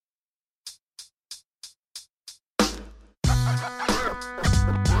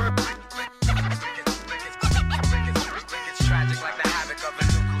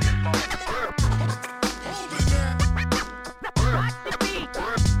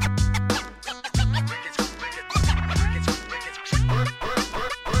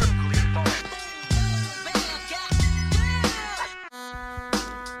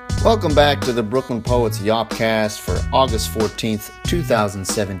Welcome back to the Brooklyn Poets Yopcast for August 14th,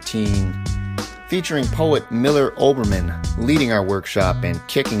 2017, featuring poet Miller Oberman leading our workshop and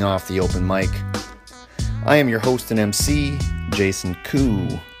kicking off the open mic. I am your host and MC, Jason Koo.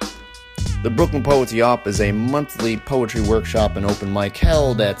 The Brooklyn Poets Yop is a monthly poetry workshop and open mic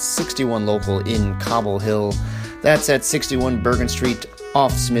held at 61 Local in Cobble Hill. That's at 61 Bergen Street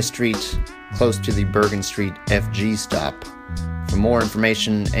off Smith Street, close to the Bergen Street FG stop. For more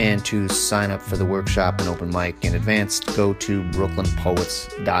information and to sign up for the workshop and open mic in advance, go to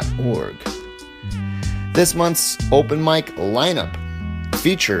brooklynpoets.org. This month's open mic lineup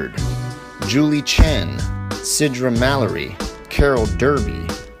featured Julie Chen, Sidra Mallory, Carol Derby,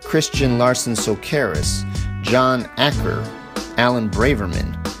 Christian Larson Socaris, John Acker, Alan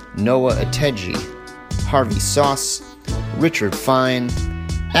Braverman, Noah Ateji, Harvey Sauce, Richard Fine,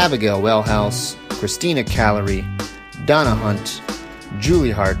 Abigail Wellhouse, Christina Callery, Donna Hunt,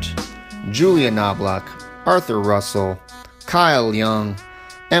 Julie Hart, Julia Knobloch, Arthur Russell, Kyle Young,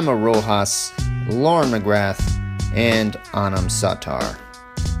 Emma Rojas, Lauren McGrath, and Anam Sattar.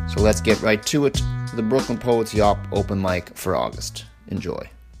 So let's get right to it. The Brooklyn Poets Yop open mic for August. Enjoy.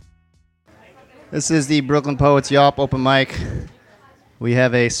 This is the Brooklyn Poets Yop open mic. We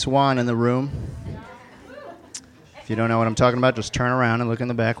have a swan in the room. If you don't know what I'm talking about, just turn around and look in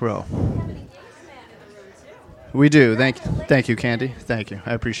the back row. We do. Thank you, Candy. Thank you.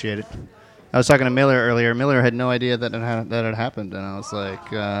 I appreciate it. I was talking to Miller earlier. Miller had no idea that it had happened, and I was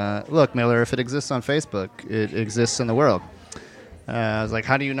like, look, Miller, if it exists on Facebook, it exists in the world. I was like,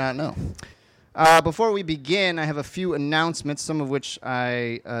 how do you not know? Before we begin, I have a few announcements, some of which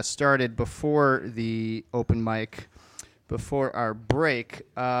I started before the open mic, before our break.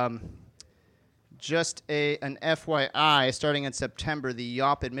 Just an FYI, starting in September, the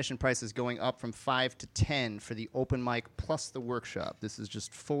Yop admission price is going up from 5 to 10 for the open mic plus the workshop. This is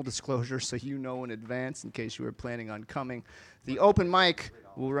just full disclosure so you know in advance in case you were planning on coming. The open mic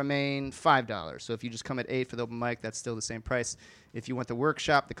will remain $5. So if you just come at 8 for the open mic, that's still the same price. If you want the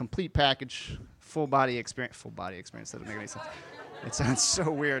workshop, the complete package, full body experience, that doesn't make any sense. It sounds so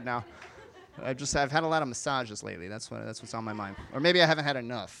weird now. I've had a lot of massages lately. That's what's on my mind. Or maybe I haven't had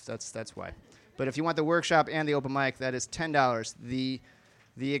enough. That's why. But if you want the workshop and the open mic, that is $10. The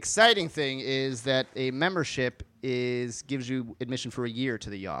exciting thing is that a membership gives you admission for a year to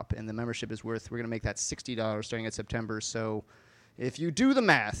the Yop, and the membership is we're going to make that $60 starting in September. So if you do the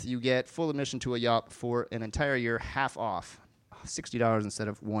math, you get full admission to a Yop for an entire year, half off, $60 instead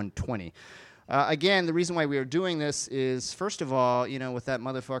of $120. Again, the reason why we are doing this is, first of all, with that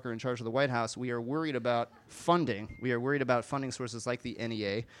motherfucker in charge of the White House, we are worried about funding. We are worried about funding sources like the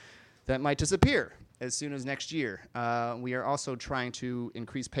NEA that might disappear as soon as next year. We are also trying to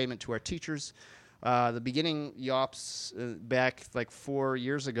increase payment to our teachers. The beginning Yops back like 4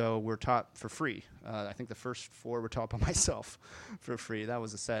 years ago were taught for free. I think the first 4 were taught by myself for free. That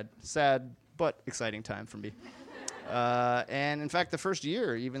was a sad but exciting time for me. And in fact, the first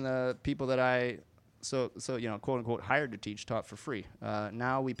year, even the people that I quote unquote hired to teach taught for free.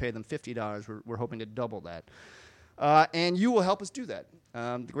 Now we pay them $50. We're hoping to double that. And you will help us do that.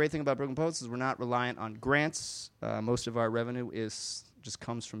 The great thing about Brooklyn Poets is we're not reliant on grants. Most of our revenue just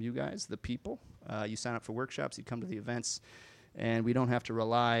comes from you guys, the people. You sign up for workshops, you come to the events, and we don't have to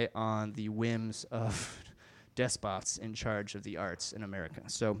rely on the whims of despots in charge of the arts in America.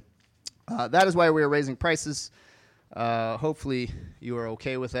 So that is why we are raising prices. Hopefully you are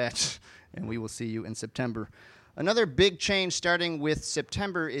okay with that, and we will see you in September. Another big change starting with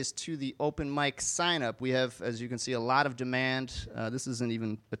September is to the open mic sign-up. We have, as you can see, a lot of demand. This isn't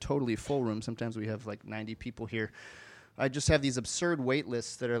even a totally full room. Sometimes we have like 90 people here. I just have these absurd wait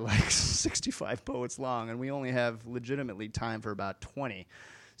lists that are like 65 poets long, and we only have legitimately time for about 20.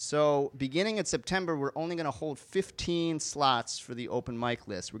 So beginning in September, we're only going to hold 15 slots for the open mic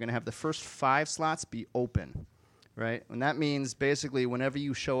list. We're going to have the first 5 slots be open. Right? And that means basically whenever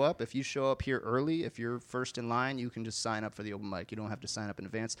you show up, if you show up here early, if you're first in line, you can just sign up for the open mic. You don't have to sign up in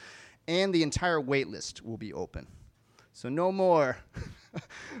advance. And the entire wait list will be open. So no more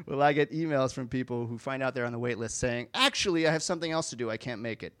will I get emails from people who find out they're on the wait list saying, actually, I have something else to do. I can't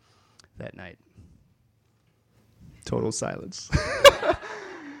make it that night. Total silence.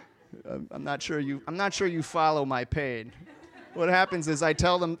 I'm not sure you follow my pain. What happens is I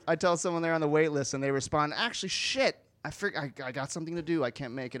tell someone they're on the wait list and they respond, actually, shit, I got something to do. I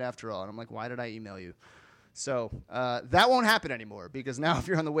can't make it after all. And I'm like, why did I email you? So that won't happen anymore because now if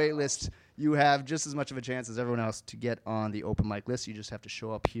you're on the wait list, you have just as much of a chance as everyone else to get on the open mic list. You just have to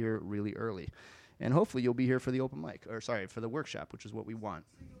show up here really early. And hopefully you'll be here for the open mic, for the workshop, which is what we want.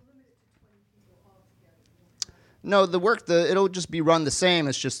 No, it'll just be run the same.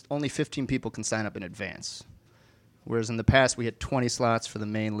 It's just only 15 people can sign up in advance. Whereas in the past we had 20 slots for the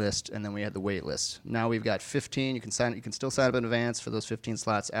main list, and then we had the wait list. Now we've got 15. You can still sign up in advance for those 15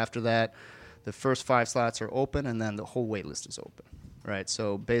 slots. After that, the first 5 slots are open, and then the whole wait list is open. Right?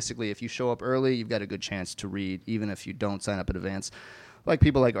 So basically, if you show up early, you've got a good chance to read, even if you don't sign up in advance. Like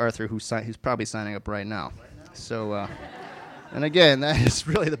people like Arthur, who's probably signing up right now. So, and again, that is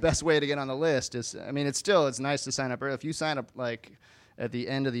really the best way to get on the list. It's nice to sign up early. If you sign up like at the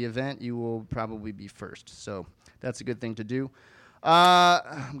end of the event, you will probably be first. So that's a good thing to do.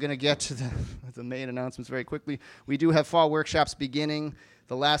 I'm going to get to the main announcements very quickly. We do have fall workshops beginning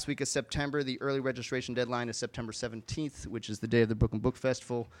the last week of September. The early registration deadline is September 17th, which is the day of the Brooklyn Book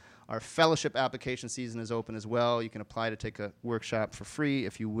Festival. Our fellowship application season is open as well. You can apply to take a workshop for free.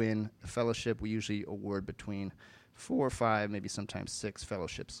 If you win a fellowship, we usually award between 4 or 5, maybe sometimes 6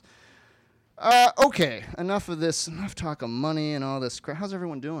 fellowships. Okay, enough of this. Enough talk of money and all this crap. How's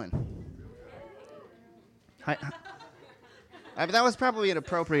everyone doing? Hi. That was probably an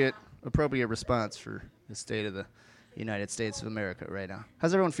appropriate response for the state of the United States of America right now.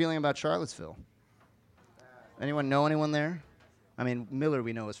 How's everyone feeling about Charlottesville? Anyone know anyone there? I mean, Miller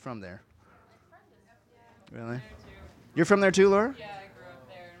we know is from there. Really? You're from there too, Laura? Yeah, I grew up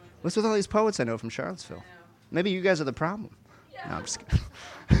there. What's with all these poets I know from Charlottesville? Maybe you guys are the problem. Yeah. No, I'm just kidding.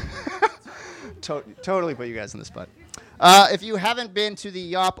 Totally put you guys in the spot. If you haven't been to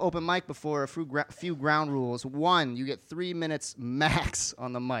the Yawp open mic before, a few ground rules. 1, you get 3 minutes max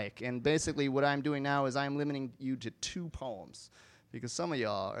on the mic. And basically what I'm doing now is I'm limiting you to 2 poems. Because some of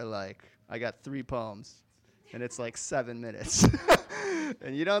y'all are like, I got 3 poems. And it's like 7 minutes.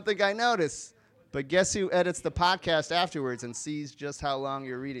 And you don't think I notice. But guess who edits the podcast afterwards and sees just how long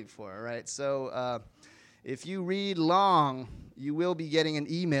you're reading for, all right? So if you read long, you will be getting an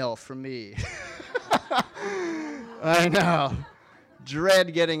email from me. I know.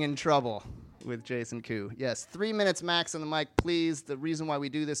 Dread getting in trouble with Jason Koo. Yes, 3 minutes max on the mic, please. The reason why we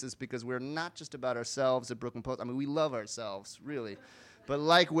do this is because we're not just about ourselves at Brooklyn Post. I mean, we love ourselves, really. But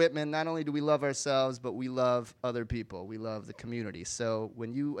like Whitman, not only do we love ourselves, but we love other people. We love the community. So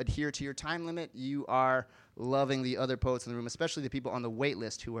when you adhere to your time limit, you are loving the other poets in the room, especially the people on the wait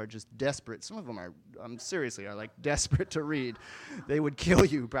list who are just desperate. Some of them are like desperate to read. They would kill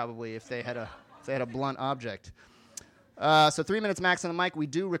you probably if they had a blunt object. So 3 minutes max on the mic. We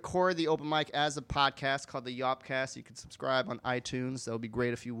do record the open mic as a podcast called the Yawpcast. You can subscribe on iTunes. That would be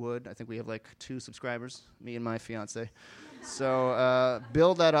great if you would. I think we have like 2 subscribers, me and my fiance. So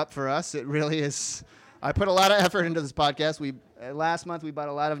build that up for us. It really is. I put a lot of effort into this podcast. Last month we bought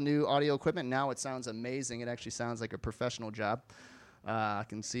a lot of new audio equipment. Now it sounds amazing. It actually sounds like a professional job. I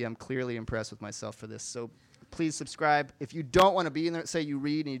can see I'm clearly impressed with myself for this. So please subscribe. If you don't want to be in there, say you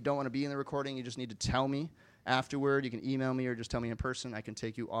read and you don't want to be in the recording, you just need to tell me afterward. You can email me or just tell me in person. I can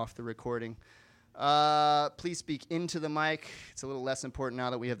take you off the recording. Please speak into the mic. It's a little less important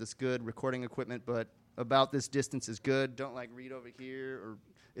now that we have this good recording equipment, but about this distance is good. Don't read over here, or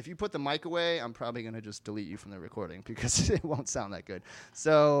if you put the mic away, I'm probably going to just delete you from the recording because it won't sound that good.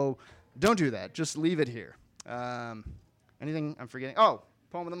 So don't do that. Just leave it here. Anything I'm forgetting? Oh,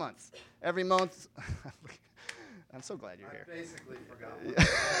 poem of the month. Every month. I'm so glad you're here. I basically forgot.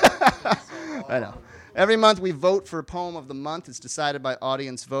 I know. Every month we vote for Poem of the Month. It's decided by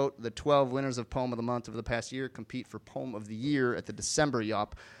audience vote. The 12 winners of Poem of the Month over the past year compete for Poem of the Year at the December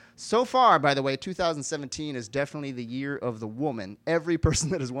Yawp. So far, by the way, 2017 is definitely the year of the woman. Every person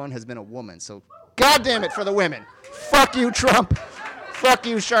that has won has been a woman. So, God damn it for the women. Fuck you, Trump. Fuck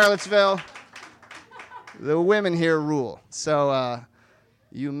you, Charlottesville. The women here rule. So,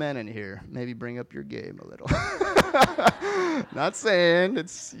 you men in here, maybe bring up your game a little. Not saying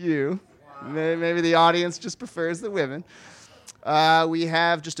it's you. Maybe the audience just prefers the women. We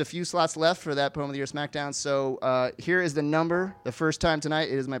have just a few slots left for that Poem of the Year Smackdown. So here is the number. The first time tonight,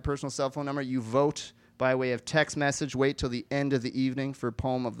 it is my personal cell phone number. You vote by way of text message. Wait till the end of the evening for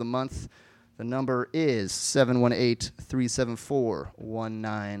Poem of the Month. The number is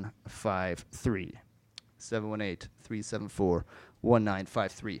 718-374-1953.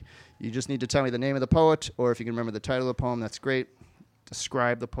 718-374-1953. You just need to tell me the name of the poet, or if you can remember the title of the poem, that's great.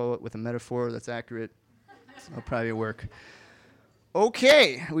 Describe the poet with a metaphor that's accurate. That'll probably work.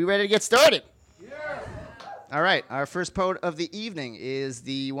 Okay, we ready to get started? Yeah. All right, our first poet of the evening is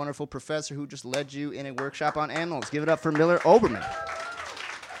the wonderful professor who just led you in a workshop on animals. Give it up for Miller Oberman.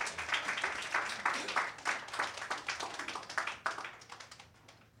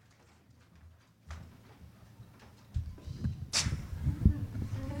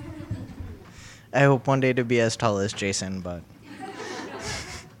 I hope one day to be as tall as Jason, but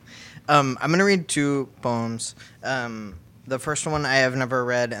I'm going to read two poems. The first one I have never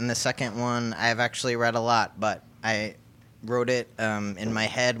read, and the second one I have actually read a lot, but I wrote it in my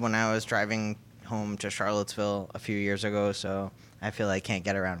head when I was driving home to Charlottesville a few years ago, so I feel I can't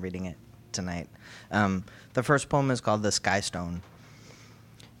get around reading it tonight. The first poem is called The Sky Stone.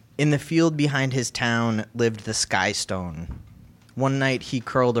 In the field behind his town lived the Sky Stone. One night he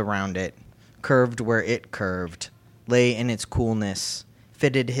curled around it, curved where it curved, lay in its coolness,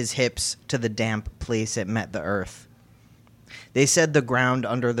 fitted his hips to the damp place it met the earth. They said the ground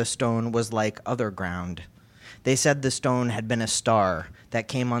under the stone was like other ground. They said the stone had been a star that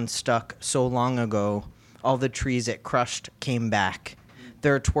came unstuck so long ago, all the trees it crushed came back.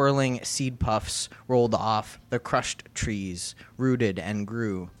 Their twirling seed puffs rolled off the crushed trees, rooted and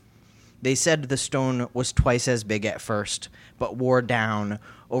grew. They said the stone was twice as big at first, but wore down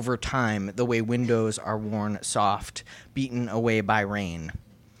over time the way windows are worn soft, beaten away by rain.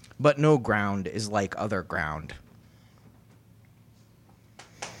 But no ground is like other ground.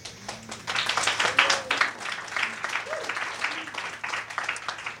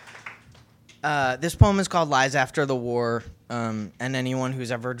 This poem is called Lies After the War, and anyone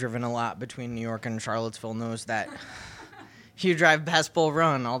who's ever driven a lot between New York and Charlottesville knows that you drive past Bull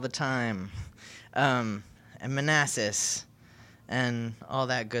Run all the time, and Manassas, and all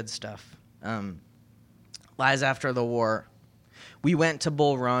that good stuff. Lies After the War. We went to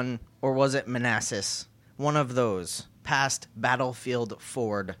Bull Run, or was it Manassas? One of those. Past Battlefield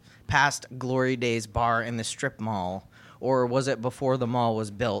Ford, past Glory Days Bar in the strip mall, or was it before the mall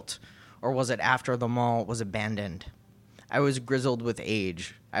was built, or was it after the mall was abandoned? I was grizzled with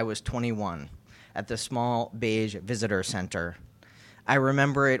age. I was 21, at the small beige visitor center. I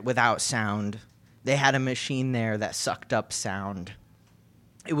remember it without sound. They had a machine there that sucked up sound.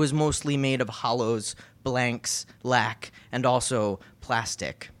 It was mostly made of hollows, blanks, lac, and also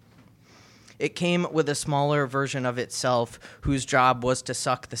plastic. It came with a smaller version of itself whose job was to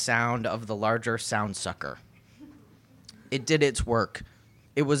suck the sound of the larger sound sucker. It did its work.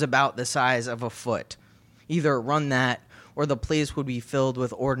 It was about the size of a foot. Either run that, or the place would be filled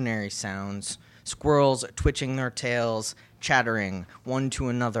with ordinary sounds, squirrels twitching their tails, chattering one to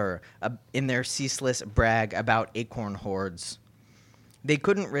another in their ceaseless brag about acorn hordes. They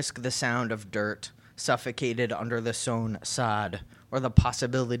couldn't risk the sound of dirt, suffocated under the sown sod, or the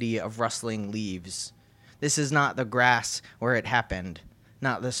possibility of rustling leaves. This is not the grass where it happened,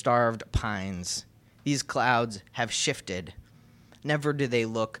 not the starved pines. These clouds have shifted. Never do they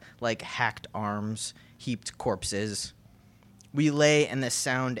look like hacked arms, heaped corpses. We lay in the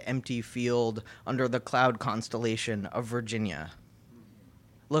sound-empty field under the cloud constellation of Virginia.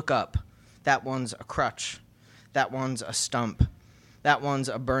 Look up. That one's a crutch. That one's a stump. That one's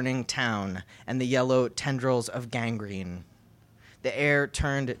a burning town and the yellow tendrils of gangrene. The air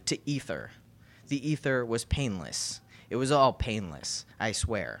turned to ether. The ether was painless. It was all painless, I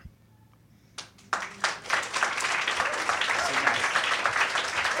swear.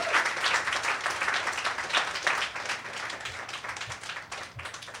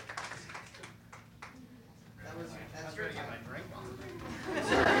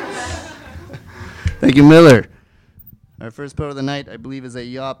 Thank you, Miller. Our first poet of the night, I believe, is a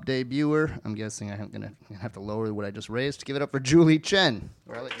Yop debuter. I'm guessing I'm going to have to lower what I just raised. Give it up for Julie Chen.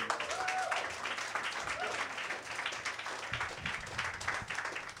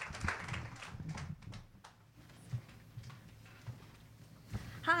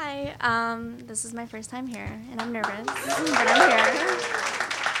 Hi, this is my first time here, and I'm nervous, but I'm here.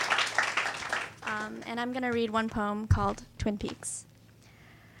 And I'm going to read one poem called Twin Peaks.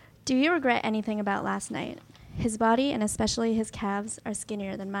 Do you regret anything about last night? His body, and especially his calves, are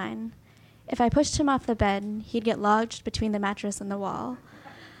skinnier than mine. If I pushed him off the bed, he'd get lodged between the mattress and the wall.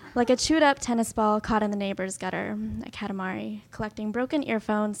 Like a chewed-up tennis ball caught in the neighbor's gutter, a Katamari, collecting broken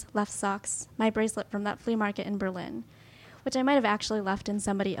earphones, left socks, my bracelet from that flea market in Berlin, which I might have actually left in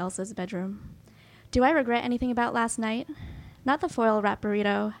somebody else's bedroom. Do I regret anything about last night? Not the foil-wrapped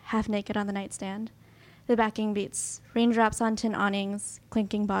burrito, half naked on the nightstand. The backing beats, raindrops on tin awnings,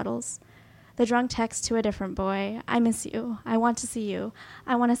 clinking bottles. The drunk text to a different boy, I miss you, I want to see you,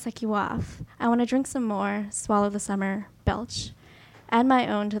 I want to suck you off, I want to drink some more, swallow the summer, belch. Add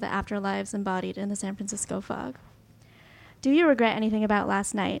my own to the afterlives embodied in the San Francisco fog. Do you regret anything about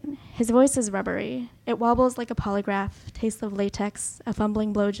last night? His voice is rubbery. It wobbles like a polygraph, taste of latex, a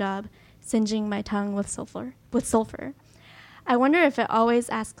fumbling blowjob, singeing my tongue with sulfur. I wonder if it always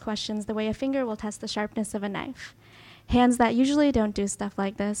asks questions the way a finger will test the sharpness of a knife. Hands that usually don't do stuff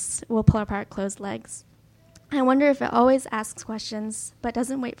like this will pull apart closed legs. I wonder if it always asks questions, but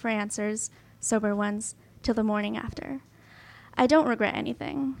doesn't wait for answers, sober ones, till the morning after. I don't regret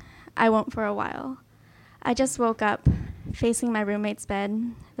anything. I won't for a while. I just woke up, facing my roommate's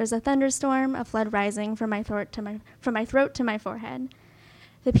bed. There's a thunderstorm, a flood rising from my throat to my forehead.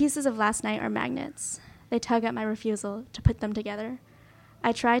 The pieces of last night are magnets. They tug at my refusal to put them together.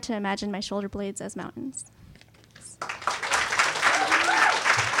 I try to imagine my shoulder blades as mountains.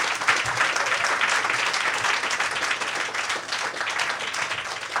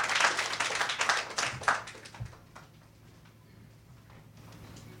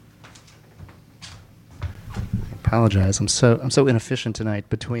 Apologize. I'm so inefficient tonight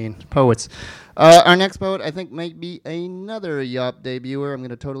between poets. Our next poet, I think, might be another Yawp debuter. I'm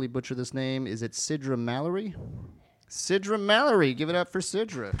going to totally butcher this name. Is it Sidra Mallory? Sidra Mallory. Give it up for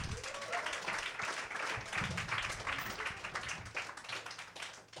Sidra.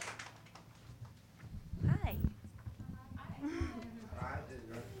 Hi.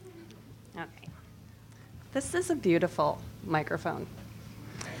 Okay. This is a beautiful microphone.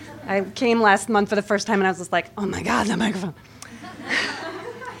 I came last month for the first time and I was just like, oh my God, that microphone.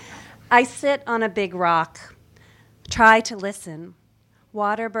 I sit on a big rock, try to listen.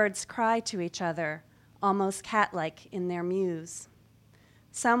 Water birds cry to each other, almost cat-like in their mews.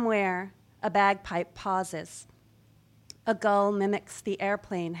 Somewhere, a bagpipe pauses. A gull mimics the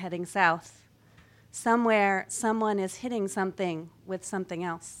airplane heading south. Somewhere, someone is hitting something with something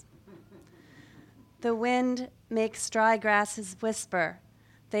else. The wind makes dry grasses whisper.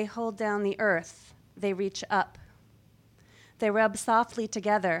 They hold down the earth. They reach up. They rub softly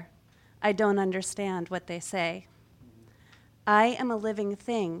together. I don't understand what they say. I am a living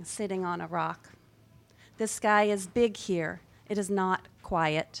thing sitting on a rock. The sky is big here. It is not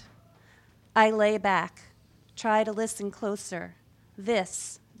quiet. I lay back, try to listen closer.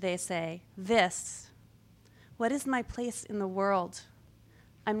 This, they say, this. What is my place in the world?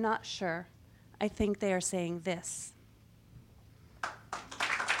 I'm not sure. I think they are saying this.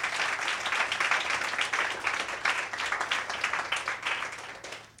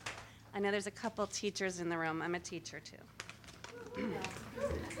 I know there's a couple teachers in the room. I'm a teacher, too.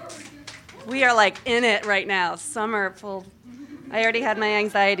 We are like in it right now. Summer full. I already had my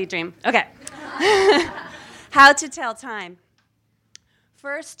anxiety dream. Okay. How to tell time.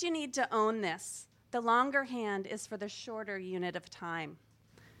 First, you need to own this. The longer hand is for the shorter unit of time.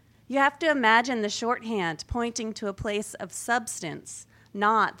 You have to imagine the shorthand pointing to a place of substance,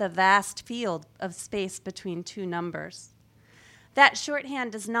 not the vast field of space between two numbers. That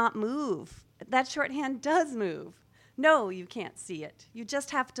shorthand does not move. That shorthand does move. No, you can't see it. You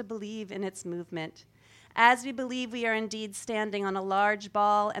just have to believe in its movement. As we believe we are indeed standing on a large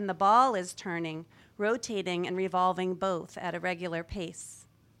ball and the ball is turning, rotating and revolving both at a regular pace.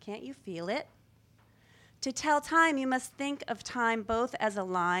 Can't you feel it? To tell time, you must think of time both as a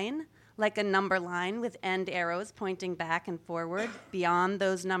line, like a number line with end arrows pointing back and forward, beyond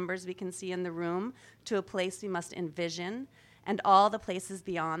those numbers we can see in the room, to a place we must envision, and all the places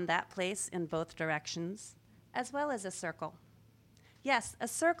beyond that place in both directions, as well as a circle. Yes, a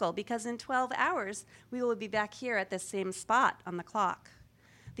circle, because in 12 hours, we will be back here at this same spot on the clock.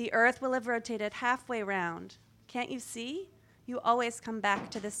 The earth will have rotated halfway round. Can't you see? You always come back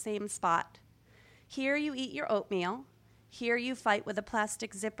to the same spot. Here you eat your oatmeal. Here you fight with a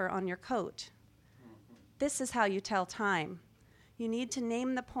plastic zipper on your coat. This is how you tell time. You need to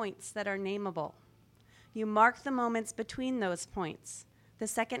name the points that are nameable. You mark the moments between those points, the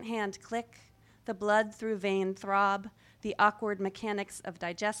second hand click, the blood through vein throb, the awkward mechanics of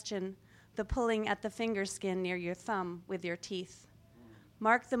digestion, the pulling at the finger skin near your thumb with your teeth.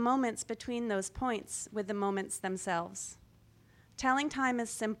 Mark the moments between those points with the moments themselves. Telling time is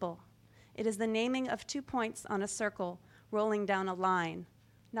simple. It is the naming of 2 points on a circle rolling down a line,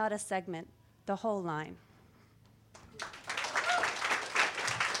 not a segment, the whole line.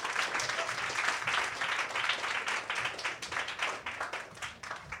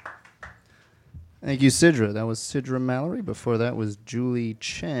 Thank you, Sidra. That was Sidra Mallory. Before that was Julie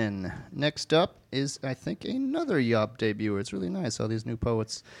Chen. Next up is, I think, another Yawp debuter. It's really nice how these new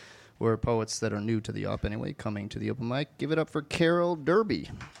poets, or poets that are new to the Yawp anyway, coming to the open mic. Give it up for Carol Derby.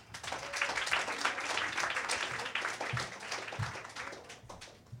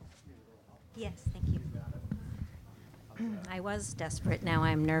 Yes, thank you. I was desperate, now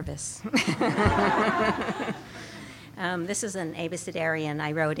I'm nervous. This is an abecedarian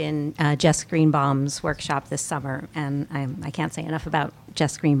I wrote in Jess Greenbaum's workshop this summer, and I can't say enough about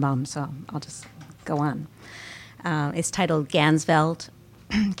Jess Greenbaum, so I'll just go on. It's titled Ganzfeld.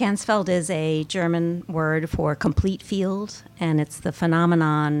 Ganzfeld is a German word for complete field, and it's the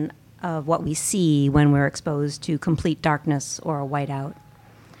phenomenon of what we see when we're exposed to complete darkness or a whiteout.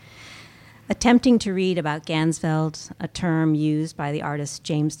 Attempting to read about Ganzfeld, a term used by the artist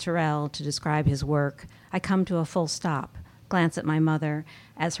James Turrell to describe his work, I come to a full stop, glance at my mother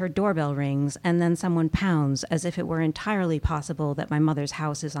as her doorbell rings, and then someone pounds as if it were entirely possible that my mother's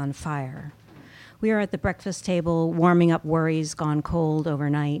house is on fire. We are at the breakfast table, warming up worries gone cold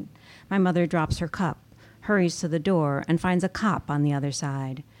overnight. My mother drops her cup, hurries to the door, and finds a cop on the other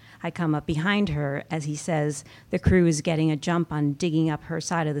side. I come up behind her as he says the crew is getting a jump on digging up her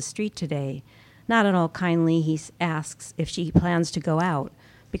side of the street today. Not at all kindly, he asks if she plans to go out,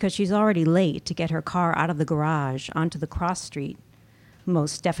 because she's already late to get her car out of the garage onto the cross street.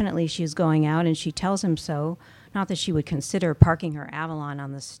 Most definitely she is going out, and she tells him so, not that she would consider parking her Avalon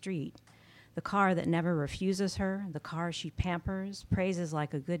on the street. The car that never refuses her, the car she pampers, praises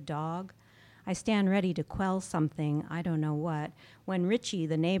like a good dog. I stand ready to quell something, I don't know what, when Richie,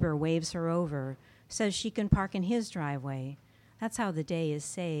 the neighbor, waves her over, says she can park in his driveway. That's how the day is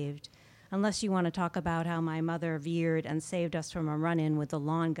saved. Unless you want to talk about how my mother veered and saved us from a run-in with the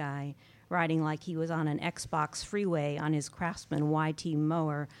lawn guy, riding like he was on an Xbox freeway on his Craftsman YT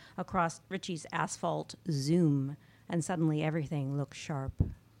mower across Richie's asphalt Zoom, and suddenly everything looks sharp.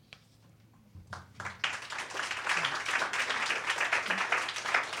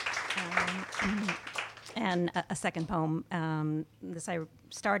 And a second poem. This I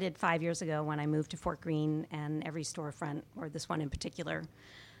started 5 years ago when I moved to Fort Greene, and every storefront, or this one in particular,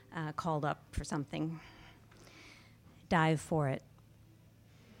 called up for something. Dive for it.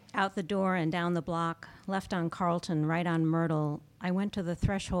 Out the door and down the block, left on Carlton, right on Myrtle, I went to the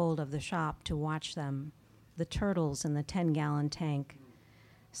threshold of the shop to watch them, the turtles in the 10-gallon tank.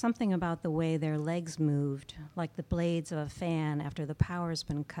 Something about the way their legs moved, like the blades of a fan after the power's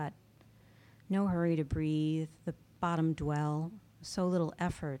been cut. No hurry to breathe, the bottom dwell, so little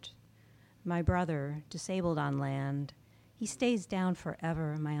effort. My brother, disabled on land, he stays down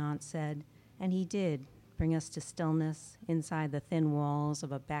forever, my aunt said, and he did bring us to stillness inside the thin walls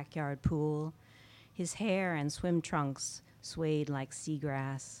of a backyard pool. His hair and swim trunks swayed like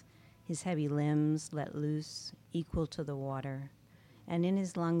seagrass, his heavy limbs let loose, equal to the water. And in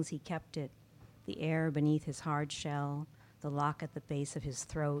his lungs he kept it, the air beneath his hard shell, the lock at the base of his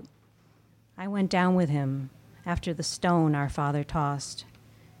throat. I went down with him after the stone our father tossed.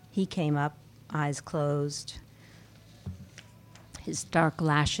 He came up, eyes closed. His dark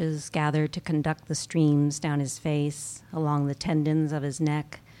lashes gathered to conduct the streams down his face, along the tendons of his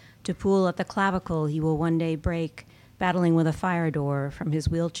neck, to pool at the clavicle he will one day break, battling with a fire door from his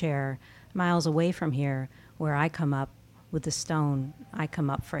wheelchair, miles away from here, where I come up with the stone. I come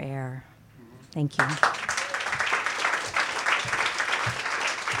up for air. Thank you.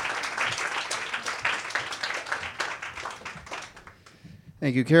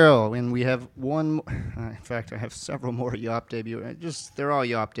 Thank you, Carol. And we have one, in fact, I have several more Yawp debuts. They're all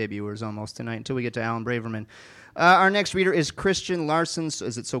Yawp debuters almost tonight until we get to Alan Braverman. Our next reader is Christian Larson. Is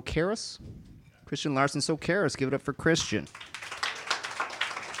it Socaris? Christian Larson Socaris. Give it up for Christian.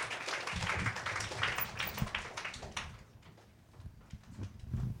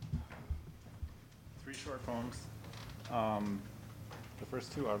 Three short poems. The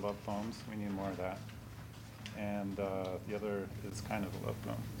first two are love poems. We need more of that. And the other is kind of a love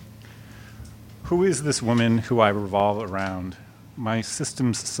poem. Who is this woman who I revolve around? My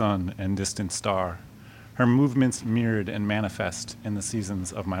system's sun and distant star. Her movements mirrored and manifest in the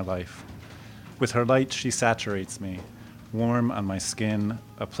seasons of my life. With her light she saturates me, warm on my skin,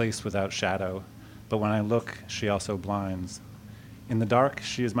 a place without shadow. But when I look, she also blinds. In the dark,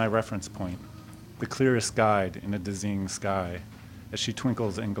 she is my reference point, the clearest guide in a dizzying sky, as she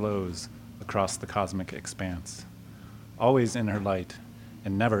twinkles and glows across the cosmic expanse. Always in her light,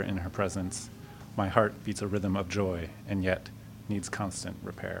 and never in her presence, my heart beats a rhythm of joy, and yet needs constant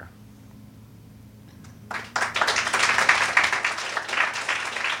repair.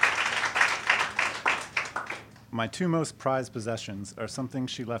 My two most prized possessions are something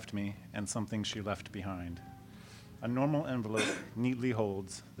she left me and something she left behind. A normal envelope neatly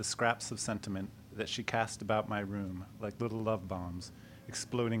holds the scraps of sentiment that she cast about my room like little love bombs,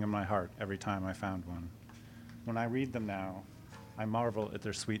 exploding in my heart every time I found one. When I read them now, I marvel at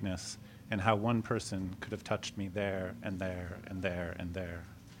their sweetness and how one person could have touched me there and there and there and there.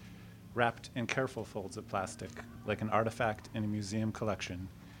 Wrapped in careful folds of plastic, like an artifact in a museum collection,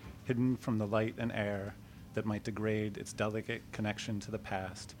 hidden from the light and air, that might degrade its delicate connection to the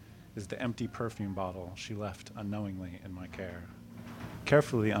past is the empty perfume bottle she left unknowingly in my care.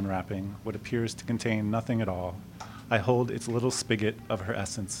 Carefully unwrapping what appears to contain nothing at all, I hold its little spigot of her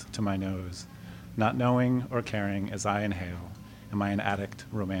essence to my nose, not knowing or caring as I inhale, am I an addict,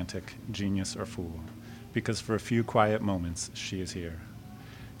 romantic, genius, or fool? Because for a few quiet moments, she is here.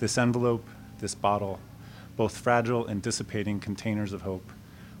 This envelope, this bottle, both fragile and dissipating containers of hope,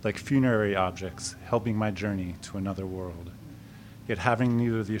 like funerary objects helping my journey to another world, yet having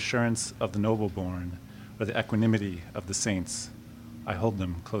neither the assurance of the noble-born or the equanimity of the saints, I hold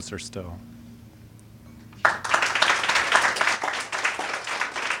them closer still.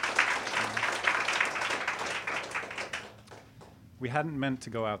 We hadn't meant to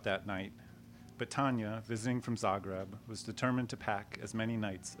go out that night, but Tanya, visiting from Zagreb, was determined to pack as many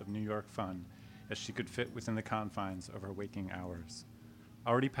nights of New York fun as she could fit within the confines of her waking hours.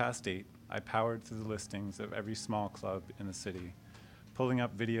 Already past 8, I powered through the listings of every small club in the city, pulling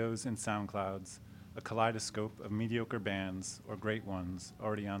up videos and SoundClouds, a kaleidoscope of mediocre bands or great ones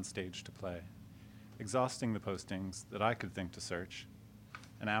already on stage to play. Exhausting the postings that I could think to search,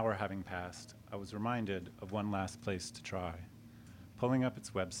 an hour having passed, I was reminded of one last place to try. Pulling up its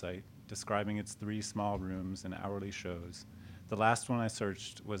website, describing its 3 small rooms and hourly shows, the last one I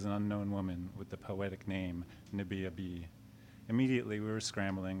searched was an unknown woman with the poetic name Nabia B. Immediately, we were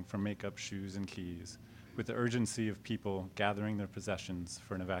scrambling for makeup, shoes, and keys, with the urgency of people gathering their possessions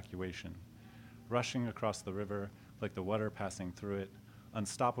for an evacuation. Rushing across the river like the water passing through it,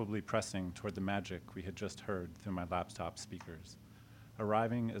 unstoppably pressing toward the magic we had just heard through my laptop speakers.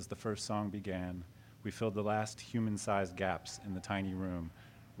 Arriving as the first song began, we filled the last human-sized gaps in the tiny room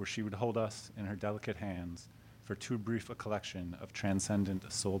where she would hold us in her delicate hands for too brief a collection of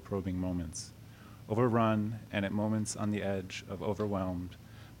transcendent, soul-probing moments. Overrun and at moments on the edge of overwhelmed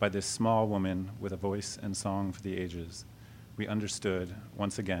by this small woman with a voice and song for the ages, we understood,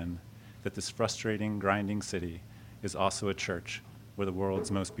 once again, that this frustrating, grinding city is also a church where the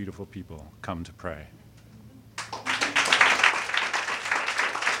world's most beautiful people come to pray.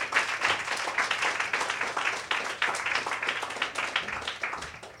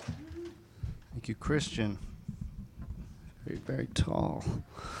 Thank you, Christian. Very, very tall.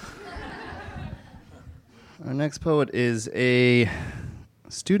 Our next poet is a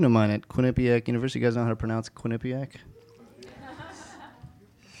student of mine at Quinnipiac University. You guys know how to pronounce Quinnipiac?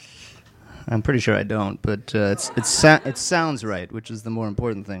 I'm pretty sure I don't, but it sounds right, which is the more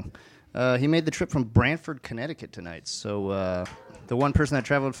important thing. He made the trip from Brantford, Connecticut tonight, so the one person that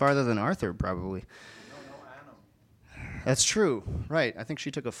traveled farther than Arthur, probably. That's true. Right. I think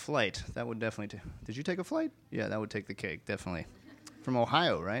she took a flight. That would definitely Did you take a flight? Yeah, that would take the cake, definitely. From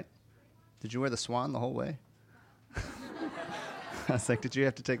Ohio, right? Did you wear the swan the whole way? I was like, did you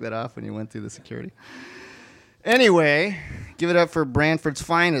have to take that off when you went through the security? Anyway, give it up for Brantford's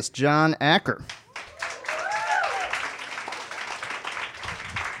finest, John Acker.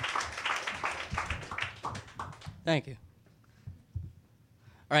 Thank you.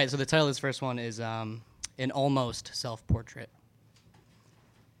 All right, so the title of this first one is An Almost Self-Portrait.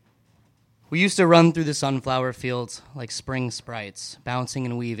 We used to run through the sunflower fields like spring sprites, bouncing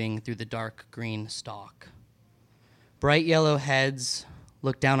and weaving through the dark green stalk. Bright yellow heads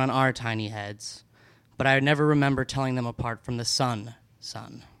looked down on our tiny heads, but I never remember telling them apart from the sun.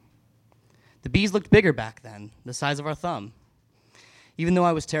 The bees looked bigger back then, the size of our thumb. Even though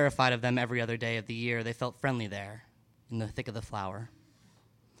I was terrified of them every other day of the year, they felt friendly there, in the thick of the flower.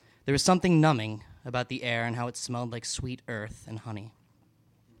 There was something numbing about the air and how it smelled like sweet earth and honey.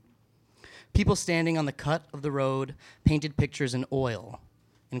 People standing on the cut of the road painted pictures in oil,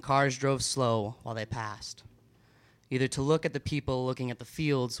 and cars drove slow while they passed, either to look at the people looking at the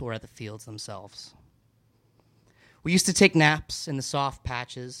fields or at the fields themselves. We used to take naps in the soft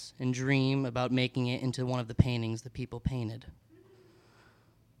patches and dream about making it into one of the paintings the people painted,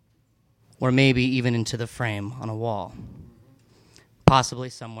 or maybe even into the frame on a wall, possibly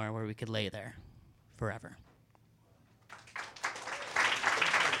somewhere where we could lay there forever.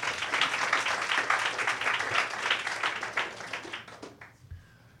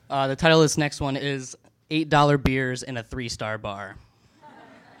 The title of this next one is $8 Beers in a 3-Star Bar.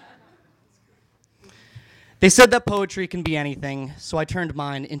 They said that poetry can be anything, so I turned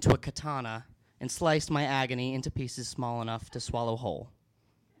mine into a katana and sliced my agony into pieces small enough to swallow whole.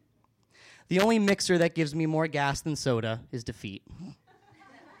 The only mixer that gives me more gas than soda is defeat.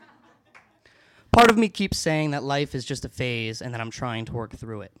 Part of me keeps saying that life is just a phase and that I'm trying to work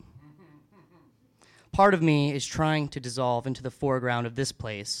through it. Part of me is trying to dissolve into the foreground of this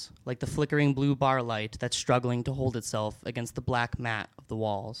place, like the flickering blue bar light that's struggling to hold itself against the black mat of the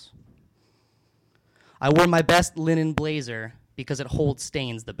walls. I wore my best linen blazer because it holds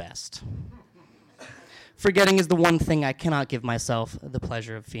stains the best. Forgetting is the one thing I cannot give myself the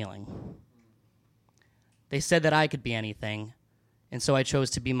pleasure of feeling. They said that I could be anything, and so I chose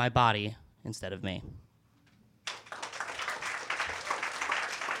to be my body instead of me.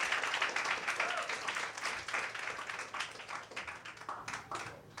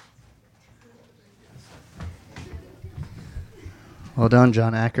 Well done,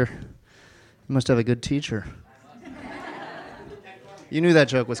 John Acker. You must have a good teacher. You knew that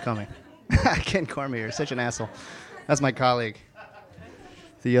joke was coming. Ken Cormier, such an asshole. That's my colleague.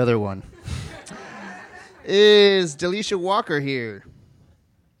 The other one. Is Delisha Walker here?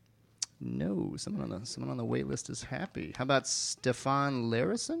 No, someone on the wait list is happy. How about Stefan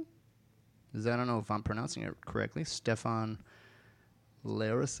Larison? I don't know if I'm pronouncing it correctly. Stefan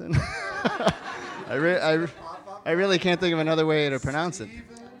Larison? I really can't think of another way to pronounce it.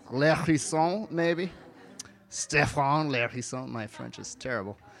 Larison, maybe? Stefan Larison. My French is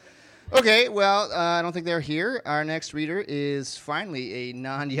terrible. Okay, well, I don't think they're here. Our next reader is finally a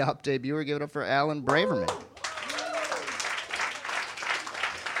non-Yelp debuter. Give it up for Alan Braverman. Oh,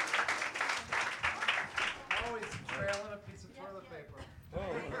 he's trailing a piece of toilet paper.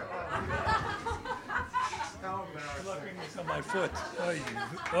 Looking on my foot.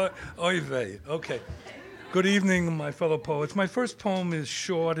 Oy vey. Okay. Good evening, my fellow poets. My first poem is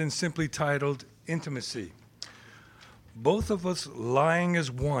short and simply titled Intimacy. Both of us lying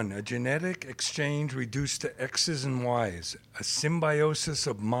as one, a genetic exchange reduced to X's and Y's, a symbiosis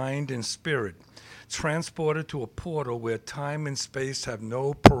of mind and spirit, transported to a portal where time and space have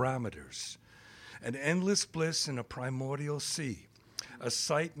no parameters, an endless bliss in a primordial sea, a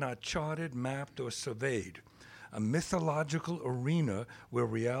sight not charted, mapped, or surveyed, a mythological arena where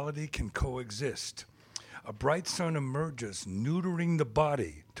reality can coexist. A bright sun emerges, neutering the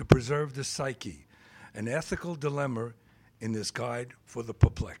body to preserve the psyche, an ethical dilemma in this guide for the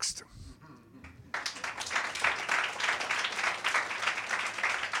perplexed.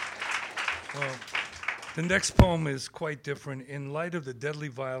 Well, the next poem is quite different. In light of the deadly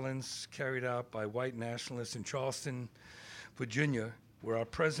violence carried out by white nationalists in Charleston, Virginia, where our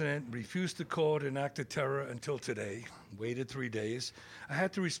president refused to call it an act of terror until today, waited 3 days, I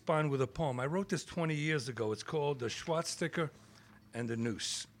had to respond with a poem. I wrote this 20 years ago. It's called The Swastika and the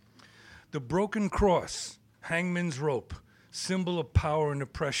Noose. The broken cross, hangman's rope, symbol of power and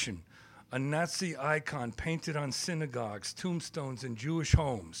oppression, a Nazi icon painted on synagogues, tombstones, and Jewish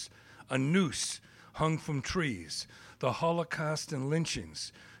homes, a noose hung from trees, the Holocaust and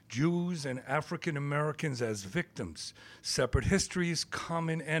lynchings, Jews and African Americans as victims, separate histories,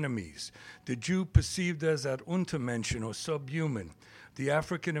 common enemies, the Jew perceived as at Untermenschen or subhuman, the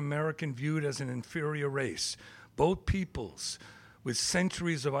African American viewed as an inferior race, both peoples with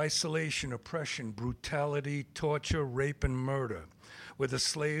centuries of isolation, oppression, brutality, torture, rape, and murder, where the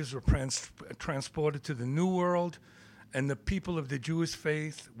slaves were transported to the New World and the people of the Jewish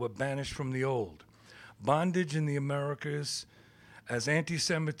faith were banished from the Old. Bondage in the Americas as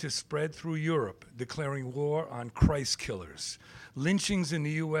anti-Semitism spread through Europe, declaring war on Christ killers. Lynchings in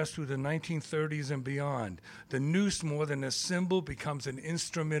the U.S. through the 1930s and beyond. The noose, more than a symbol, becomes an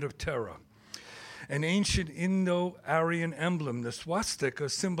instrument of terror. An ancient Indo-Aryan emblem, the swastika,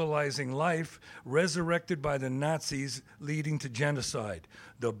 symbolizing life, resurrected by the Nazis, leading to genocide.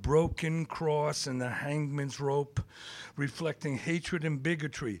 The broken cross and the hangman's rope, reflecting hatred and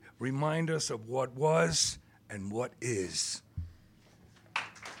bigotry, remind us of what was and what is.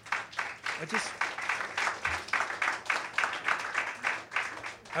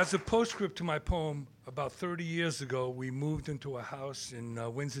 As a postscript to my poem, about 30 years ago, we moved into a house in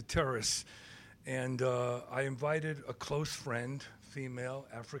Windsor Terrace, and I invited a close friend, female,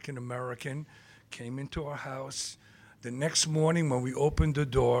 African-American, came into our house. The next morning when we opened the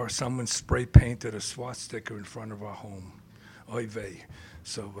door, someone spray painted a swastika in front of our home. Oy vey.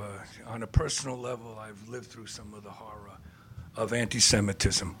 So on a personal level, I've lived through some of the horror of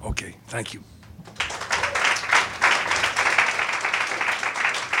anti-Semitism. Okay, thank you.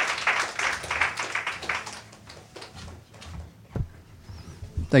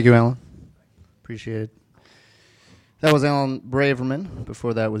 Thank you, Alan. Appreciate it. That was Alan Braverman.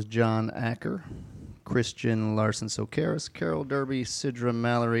 Before that was John Acker, Christian Larson-Socaris, Carol Derby, Sidra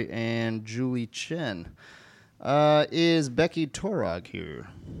Mallory, and Julie Chen. Is Becky Torog here?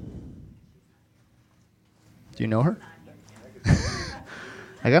 Do you know her?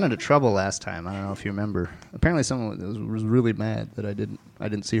 I got into trouble last time. I don't know if you remember. Apparently someone was really mad that I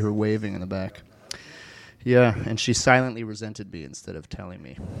didn't see her waving in the back. Yeah, and she silently resented me instead of telling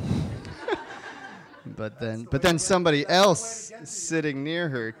me. But then somebody else sitting near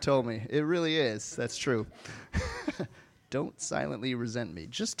her told me, it really is. That's true. Don't silently resent me.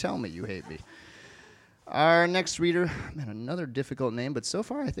 Just tell me you hate me. Our next reader, man, another difficult name, but so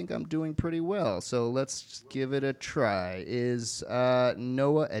far I think I'm doing pretty well. So let's give it a try. Is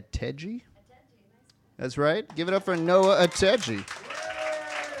Noah Ateji? That's right. Give it up for Noah Ateji.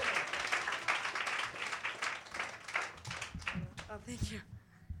 Oh, thank you.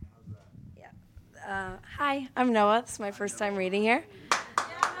 Yeah. Hi, I'm Noah. This is my first time reading here.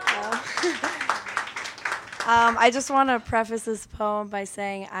 I just want to preface this poem by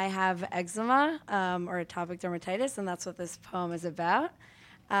saying I have eczema or atopic dermatitis, and that's what this poem is about.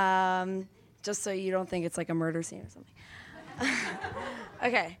 Just so you don't think it's like a murder scene or something.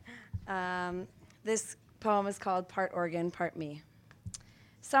 Okay. This poem is called Part Organ, Part Me.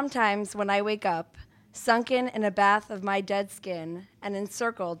 Sometimes when I wake up, sunken in a bath of my dead skin and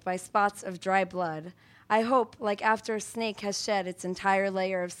encircled by spots of dry blood, I hope, like after a snake has shed its entire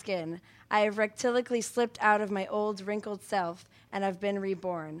layer of skin, I have rectilically slipped out of my old wrinkled self and have been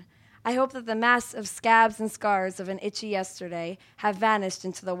reborn. I hope that the mass of scabs and scars of an itchy yesterday have vanished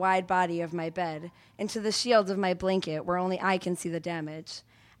into the wide body of my bed, into the shield of my blanket where only I can see the damage.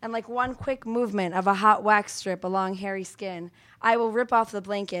 And like one quick movement of a hot wax strip along hairy skin, I will rip off the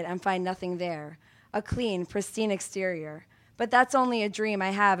blanket and find nothing there, a clean, pristine exterior. But that's only a dream I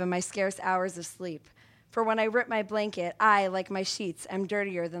have in my scarce hours of sleep. For when I rip my blanket, I, like my sheets, am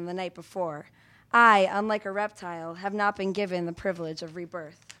dirtier than the night before. I, unlike a reptile, have not been given the privilege of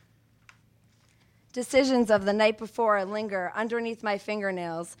rebirth. Decisions of the night before linger underneath my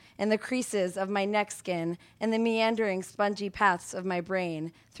fingernails, in the creases of my neck skin, in the meandering spongy paths of my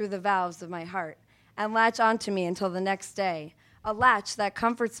brain, through the valves of my heart, and latch onto me until the next day, a latch that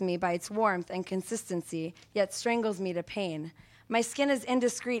comforts me by its warmth and consistency, yet strangles me to pain. My skin is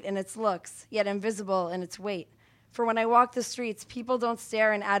indiscreet in its looks, yet invisible in its weight. For when I walk the streets, people don't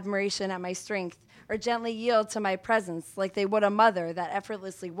stare in admiration at my strength or gently yield to my presence like they would a mother that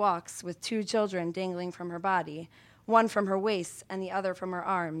effortlessly walks with 2 children dangling from her body, one from her waist and the other from her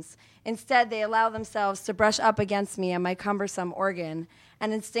arms. Instead, they allow themselves to brush up against me and my cumbersome organ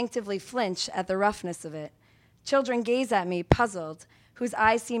and instinctively flinch at the roughness of it. Children gaze at me, puzzled, whose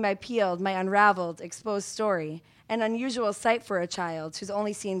eyes see my peeled, my unraveled, exposed story, an unusual sight for a child who's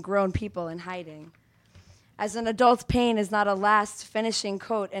only seen grown people in hiding. As an adult's pain is not a last finishing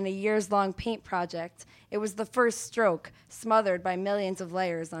coat in a years-long paint project, it was the first stroke, smothered by millions of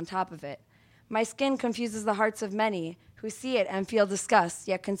layers on top of it. My skin confuses the hearts of many who see it and feel disgust,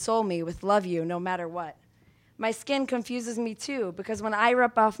 yet console me with love you no matter what. My skin confuses me too, because when I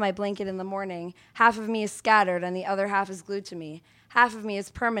rip off my blanket in the morning, half of me is scattered and the other half is glued to me. Half of me is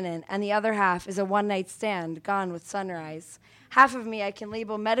permanent, and the other half is a one-night stand, gone with sunrise. Half of me I can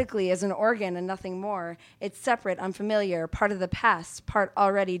label medically as an organ and nothing more. It's separate, unfamiliar, part of the past, part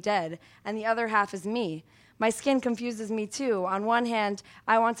already dead, and the other half is me. My skin confuses me too. On one hand,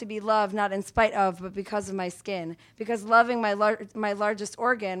 I want to be loved not in spite of, but because of my skin. Because loving my largest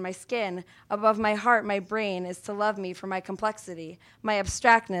organ, my skin, above my heart, my brain, is to love me for my complexity, my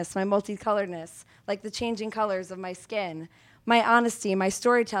abstractness, my multicoloredness, like the changing colors of my skin. My honesty, my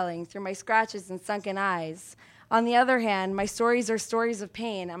storytelling through my scratches and sunken eyes. On the other hand, my stories are stories of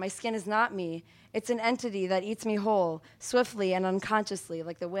pain, and my skin is not me. It's an entity that eats me whole, swiftly and unconsciously,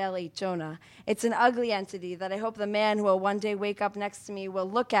 like the whale ate Jonah. It's an ugly entity that I hope the man who will one day wake up next to me will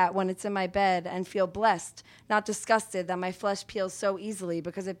look at when it's in my bed and feel blessed, not disgusted that my flesh peels so easily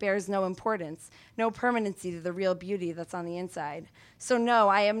because it bears no importance, no permanency to the real beauty that's on the inside. So no,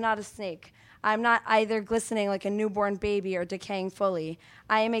 I am not a snake. I'm not either glistening like a newborn baby or decaying fully.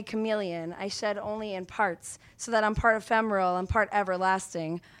 I am a chameleon. I shed only in parts, so that I'm part ephemeral and part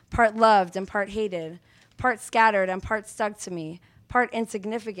everlasting, part loved and part hated, part scattered and part stuck to me, part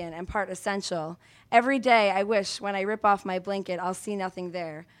insignificant and part essential. Every day I wish when I rip off my blanket I'll see nothing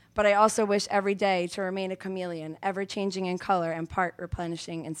there, but I also wish every day to remain a chameleon, ever changing in color and part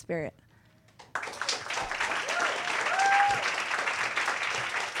replenishing in spirit.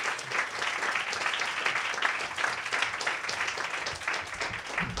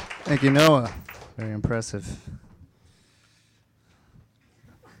 Thank you, Noah. Very impressive.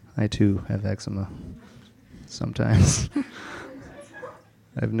 I, too, have eczema. Sometimes.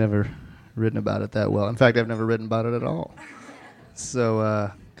 I've never written about it that well. In fact, I've never written about it at all.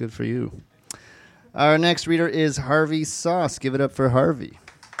 So, good for you. Our next reader is Harvey Sauce. Give it up for Harvey.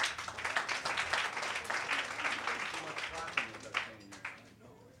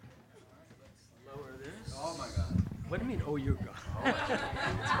 Oh, my God. What do you mean, oh, you God?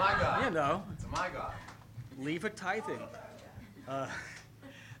 It's my God. You know. It's my God. Leave it tithing.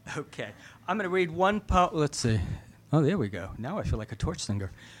 Okay. I'm going to read one poem. Let's see. Oh, there we go. Now I feel like a torch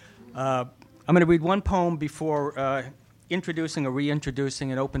singer. I'm going to read one poem before introducing or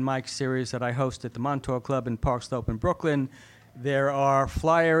reintroducing an open mic series that I host at the Montauk Club in Park Slope in Brooklyn. There are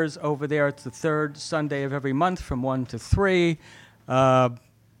flyers over there. It's the third Sunday of every month from 1 to 3.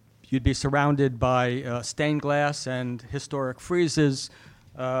 You'd be surrounded by stained glass and historic friezes.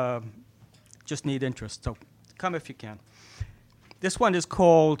 Just need interest. So come if you can. This one is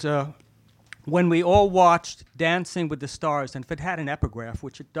called When We All Watched Dancing with the Stars. And if it had an epigraph,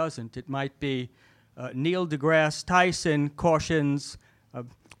 which it doesn't, it might be Neil deGrasse Tyson cautions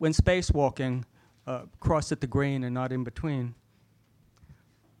when spacewalking, cross at the green and not in between.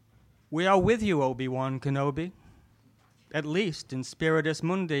 We are with you, Obi-Wan Kenobi, at least in Spiritus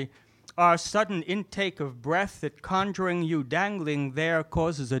Mundi. Our sudden intake of breath that conjuring you dangling there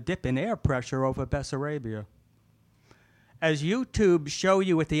causes a dip in air pressure over Bessarabia. As YouTube show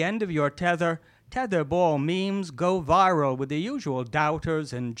you at the end of your tetherball memes go viral with the usual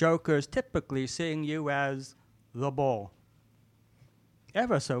doubters and jokers typically seeing you as the ball.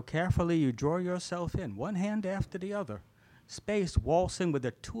 Ever so carefully you draw yourself in, one hand after the other, space waltzing with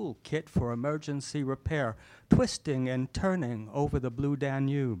a toolkit for emergency repair, twisting and turning over the blue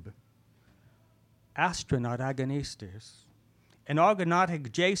Danube. Astronaut Agonistes, an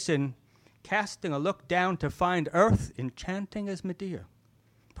Argonautic Jason casting a look down to find Earth enchanting as Medea,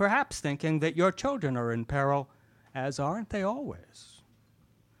 perhaps thinking that your children are in peril, as aren't they always?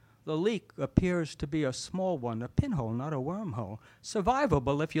 The leak appears to be a small one, a pinhole, not a wormhole,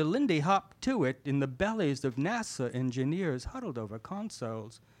 survivable if you Lindy hop to it in the bellies of NASA engineers huddled over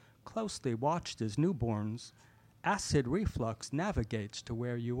consoles, closely watched as newborns. Acid reflux navigates to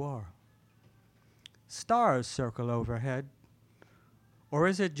where you are. Stars circle overhead, or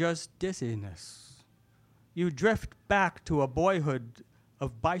is it just dizziness? You drift back to a boyhood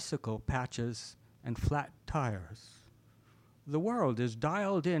of bicycle patches and flat tires. The world is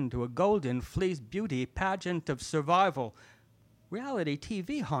dialed into a golden fleece beauty pageant of survival. Reality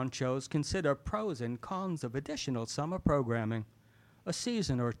TV honchos consider pros and cons of additional summer programming, a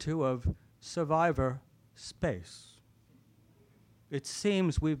season or two of Survivor space. It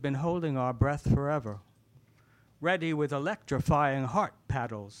seems we've been holding our breath forever, ready with electrifying heart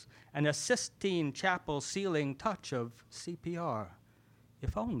paddles and a Sistine Chapel ceiling touch of CPR.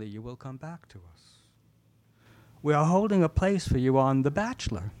 If only you will come back to us. We are holding a place for you on The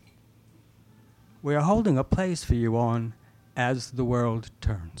Bachelor. We are holding a place for you on As the World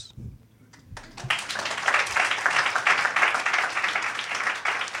Turns.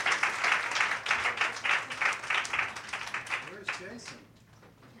 Where's Jason?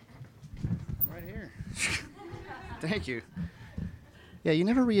 I'm right here. Thank you. Yeah, you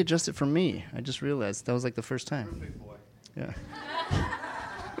never readjust it for me. I just realized that was like the first time. You're a big boy. Yeah.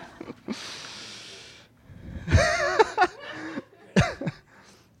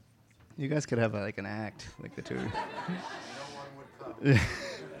 You guys could have like an act, like the two.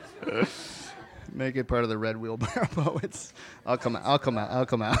 Make it part of the Red Wheelbarrow Poets. I'll come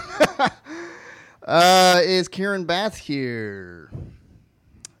out. Is Kieran Bath here?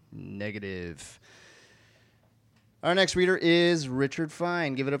 Negative. Our next reader is Richard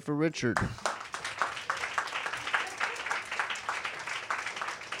Fine. Give it up for Richard.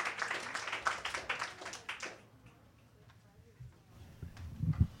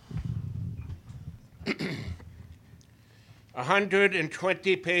 A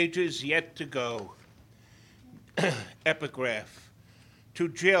 120 pages yet to go. Epigraph. To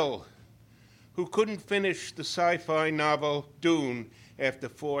Jill, who couldn't finish the sci-fi novel Dune after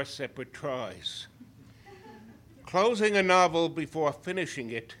 4 separate tries. Closing a novel before finishing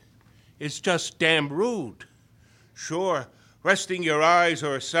it is just damn rude. Sure, resting your eyes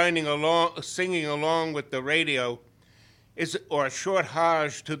or singing along with the radio or a short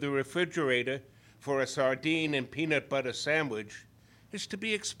hajj to the refrigerator for a sardine and peanut butter sandwich is to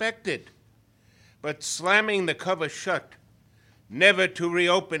be expected. But slamming the cover shut, never to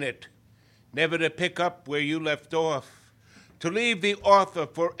reopen it, never to pick up where you left off, to leave the author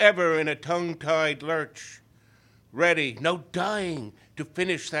forever in a tongue-tied lurch, ready, no dying, to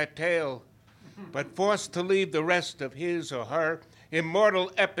finish that tale, but forced to leave the rest of his or her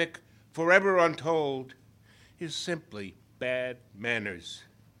immortal epic forever untold, is simply bad manners.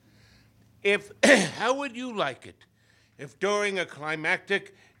 How would you like it if during a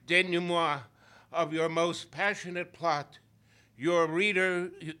climactic denouement of your most passionate plot, your reader,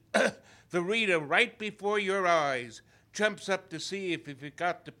 the reader right before your eyes, jumps up to see if he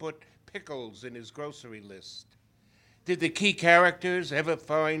forgot to put pickles in his grocery list? Did the key characters ever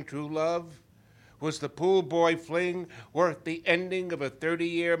find true love? Was the pool boy fling worth the ending of a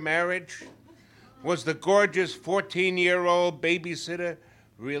 30-year marriage? Was the gorgeous 14-year-old babysitter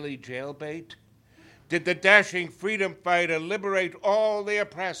really jailbait? Did the dashing freedom fighter liberate all the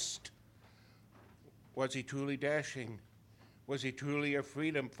oppressed? Was he truly dashing? Was he truly a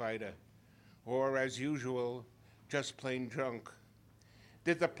freedom fighter? Or, as usual, just plain drunk?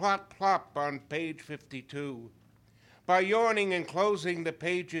 Did the plot plop on page 52? By yawning and closing the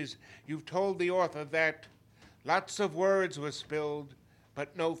pages, you've told the author that lots of words were spilled,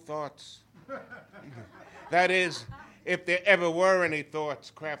 but no thoughts. That is, if there ever were any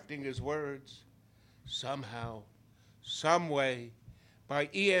thoughts crafting his words. Somehow, some way, by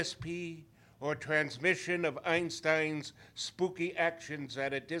ESP or transmission of Einstein's spooky actions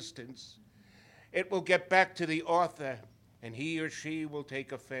at a distance, it will get back to the author, and he or she will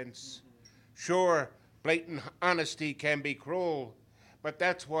take offense. Sure, blatant honesty can be cruel, but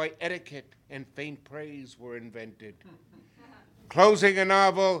that's why etiquette and faint praise were invented. Closing a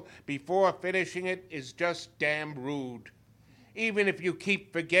novel before finishing it is just damn rude, even if you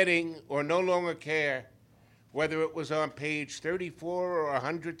keep forgetting or no longer care whether it was on page 34 or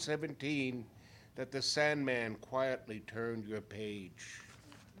 117 that the Sandman quietly turned your page.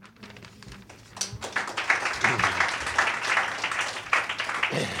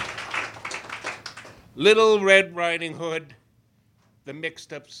 Little Red Riding Hood, the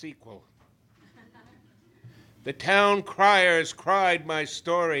mixed-up sequel. The town criers cried my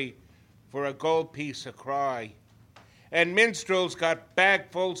story for a gold piece a cry, and minstrels got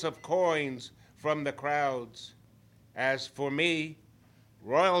bagfuls of coins from the crowds. As for me,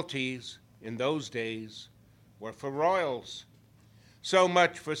 royalties in those days were for royals. So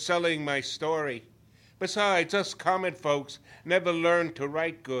much for selling my story. Besides, us common folks never learned to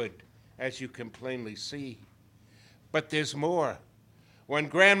write good, as you can plainly see. But there's more. When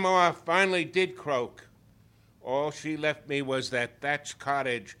Grandma finally did croak, all she left me was that thatched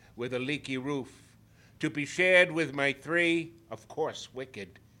cottage with a leaky roof, to be shared with my 3, of course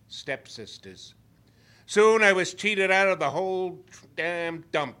wicked, stepsisters. Soon I was cheated out of the whole damn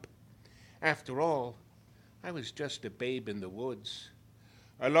dump. After all, I was just a babe in the woods.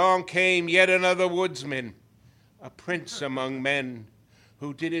 Along came yet another woodsman, a prince among men,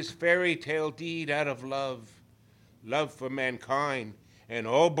 who did his fairy tale deed out of love for mankind. And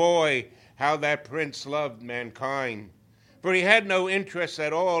oh boy, how that prince loved mankind. For he had no interest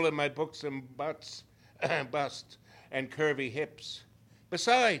at all in my books and busts and curvy hips.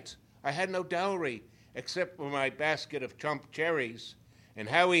 Besides, I had no dowry except for my basket of chump cherries. And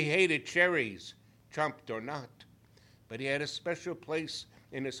how he hated cherries, chumped or not. But he had a special place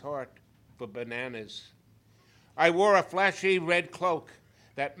in his heart for bananas. I wore a flashy red cloak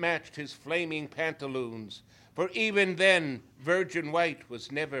that matched his flaming pantaloons, for even then, virgin white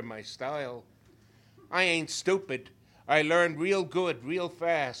was never my style. I ain't stupid. I learned real good, real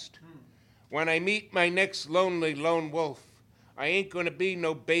fast. When I meet my next lonely lone wolf, I ain't gonna be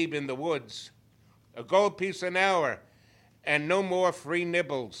no babe in the woods. A gold piece an hour, and no more free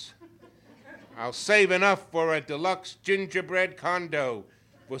nibbles. I'll save enough for a deluxe gingerbread condo,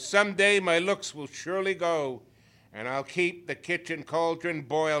 for someday my looks will surely go, and I'll keep the kitchen cauldron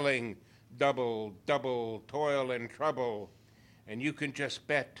boiling, double, double toil and trouble. And you can just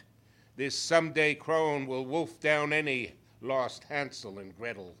bet this someday crone will wolf down any lost Hansel and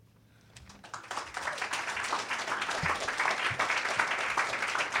Gretel.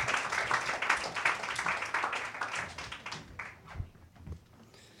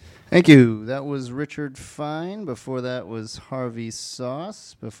 Thank you. That was Richard Fine. Before that was Harvey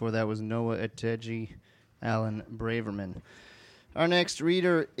Sauce. Before that was Noah Ateji, Alan Braverman. Our next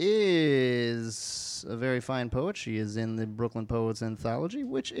reader is a very fine poet. She is in the Brooklyn Poets Anthology,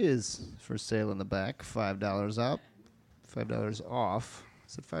 which is for sale in the back. $5 up, $5 off. I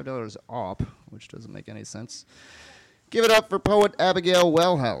said $5 off, which doesn't make any sense. Give it up for poet Abigail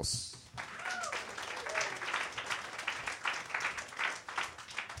Wellhouse.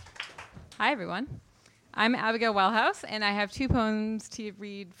 Hi, everyone. I'm Abigail Wellhouse, and I have 2 poems to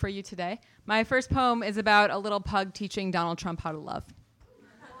read for you today. My first poem is about a little pug teaching Donald Trump how to love.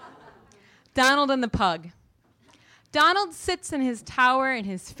 Donald and the Pug. Donald sits in his tower in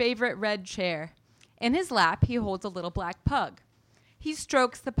his favorite red chair. In his lap, he holds a little black pug. He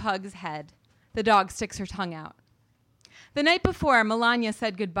strokes the pug's head. The dog sticks her tongue out. The night before, Melania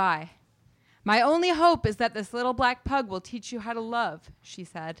said goodbye. "My only hope is that this little black pug will teach you how to love," she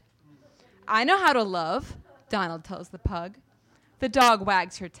said. "I know how to love," Donald tells the pug. The dog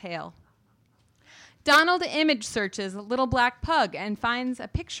wags her tail. Donald image searches a little black pug and finds a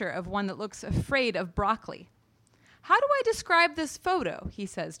picture of one that looks afraid of broccoli. "How do I describe this photo?" he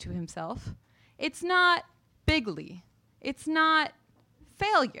says to himself. It's not bigly. It's not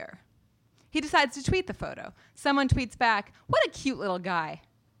failure. He decides to tweet the photo. Someone tweets back, "What a cute little guy."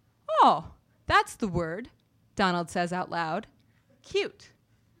 "Oh, that's the word," Donald says out loud. Cute.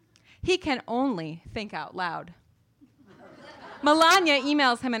 He can only think out loud. Melania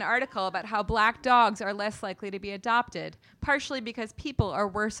emails him an article about how black dogs are less likely to be adopted, partially because people are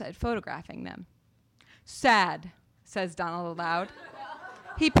worse at photographing them. "Sad," says Donald aloud.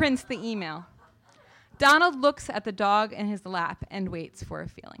 He prints the email. Donald looks at the dog in his lap and waits for a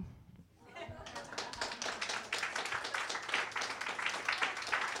feeling.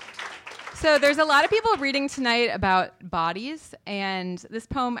 So there's a lot of people reading tonight about bodies, and this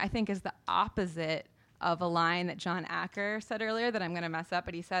poem, I think, is the opposite of a line that John Acker said earlier that I'm going to mess up,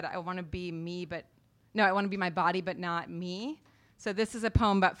 but he said, I want to be my body, but not me. So this is a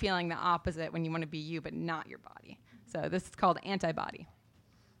poem about feeling the opposite when you want to be you, but not your body. So this is called Antibody.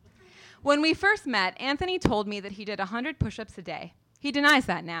 When we first met, Anthony told me that he did 100 push-ups a day. He denies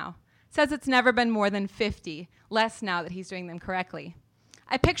that now. Says it's never been more than 50, less now that he's doing them correctly.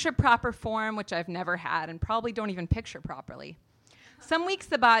 I picture proper form, which I've never had and probably don't even picture properly. Some weeks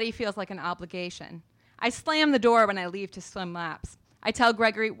the body feels like an obligation. I slam the door when I leave to swim laps. I tell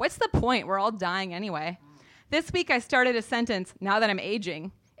Gregory, what's the point? We're all dying anyway. This week I started a sentence, now that I'm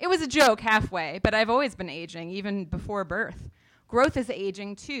aging. It was a joke halfway, but I've always been aging, even before birth. Growth is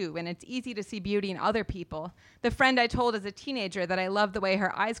aging too, and it's easy to see beauty in other people. The friend I told as a teenager that I loved the way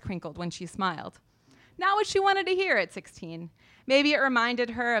her eyes crinkled when she smiled. Not what she wanted to hear at 16. Maybe it reminded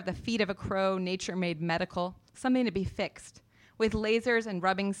her of the feet of a crow nature made medical, something to be fixed, with lasers and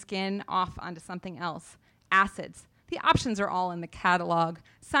rubbing skin off onto something else. Acids. The options are all in the catalog.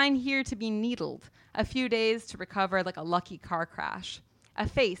 Sign here to be needled. A few days to recover like a lucky car crash. A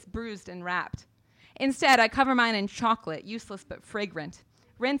face bruised and wrapped. Instead, I cover mine in chocolate, useless but fragrant.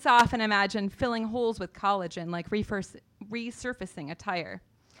 Rinse off and imagine filling holes with collagen like resurfacing a tire.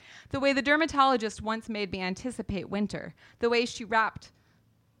 The way the dermatologist once made me anticipate winter. The way she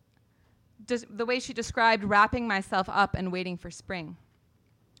described wrapping myself up and waiting for spring.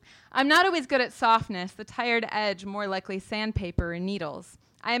 I'm not always good at softness, the tired edge more likely sandpaper and needles.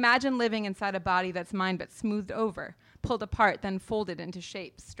 I imagine living inside a body that's mine but smoothed over, pulled apart, then folded into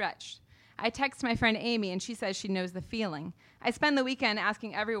shape, stretched. I text my friend Amy and she says she knows the feeling. I spend the weekend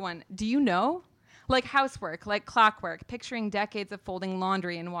asking everyone, do you know? Like housework, like clockwork, picturing decades of folding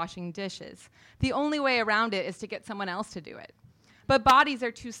laundry and washing dishes. The only way around it is to get someone else to do it. But bodies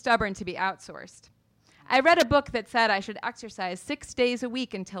are too stubborn to be outsourced. I read a book that said I should exercise 6 days a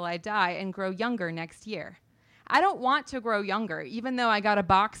week until I die and grow younger next year. I don't want to grow younger, even though I got a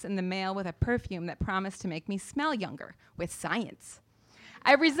box in the mail with a perfume that promised to make me smell younger, with science.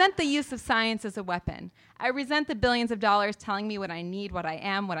 I resent the use of science as a weapon. I resent the billions of dollars telling me what I need, what I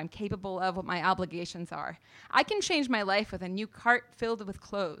am, what I'm capable of, what my obligations are. I can change my life with a new cart filled with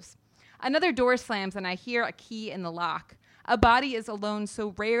clothes. Another door slams and I hear a key in the lock. A body is alone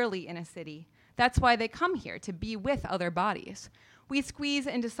so rarely in a city. That's why they come here, to be with other bodies. We squeeze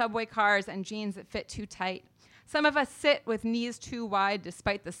into subway cars and jeans that fit too tight. Some of us sit with knees too wide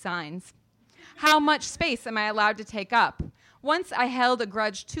despite the signs. How much space am I allowed to take up? Once I held a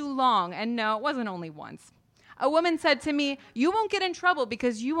grudge too long, and no, it wasn't only once. A woman said to me, you won't get in trouble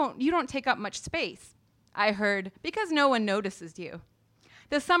because you don't take up much space. I heard, because no one notices you.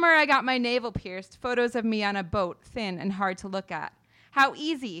 The summer I got my navel pierced, photos of me on a boat, thin and hard to look at. How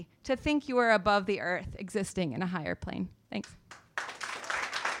easy to think you are above the earth, existing in a higher plane. Thanks.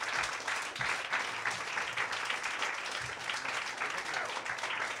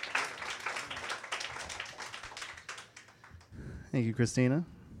 Thank you, Christina.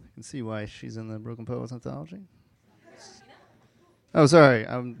 You can see why she's in the Broken Poets Anthology. Oh, sorry.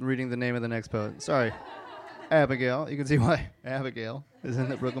 I'm reading the name of the next poet. Sorry. Abigail. You can see why Abigail is in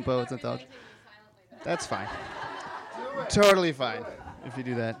the Broken Poets Anthology. That's fine. Totally fine if you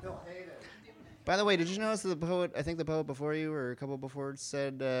do that. By the way, did you notice that the poet, I think the poet before you or a couple before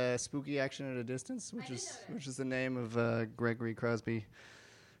said Spooky Action at a Distance, which is the name of Gregory Crosby,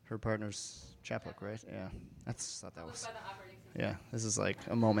 her partner's chapbook, right? Yeah. I thought that was... Yeah, this is like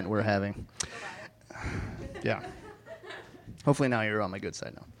a moment we're having. Yeah. Hopefully now you're on my good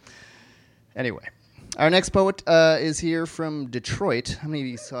side now. Anyway, our next poet is here from Detroit. How many of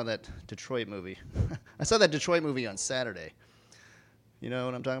you saw that Detroit movie? I saw that Detroit movie on Saturday. You know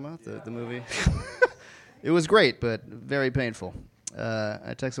what I'm talking about? The movie? It was great, but very painful.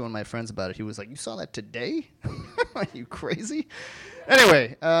 I texted one of my friends about it. He was like, you saw that today? Are you crazy?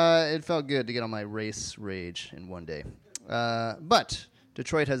 Anyway, it felt good to get on my race rage in one day. But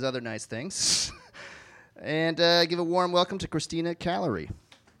Detroit has other nice things. And give a warm welcome to Christina Callery.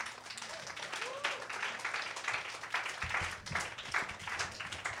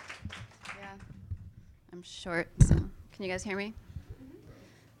 I'm short, so can you guys hear me?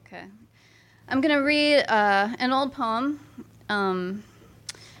 Okay. I'm going to read an old poem, and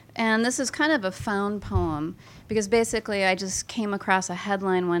this is kind of a found poem because basically I just came across a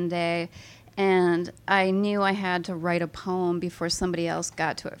headline one day, and I knew I had to write a poem before somebody else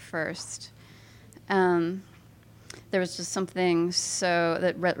got to it first. There was just something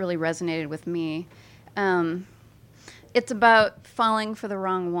that really resonated with me. It's about falling for the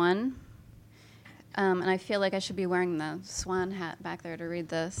wrong one. And I feel like I should be wearing the swan hat back there to read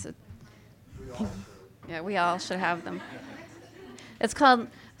this. Yeah, we all should have them. It's called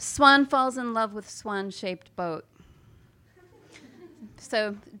Swan Falls in Love with Swan-Shaped Boat.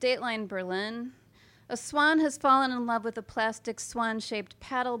 So, Dateline Berlin. A swan has fallen in love with a plastic swan-shaped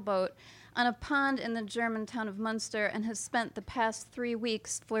paddle boat on a pond in the German town of Munster and has spent the past 3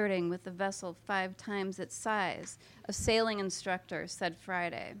 weeks flirting with the vessel 5 times its size, a sailing instructor said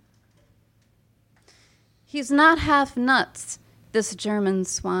Friday. He's not half nuts, this German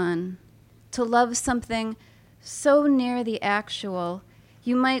swan, to love something so near the actual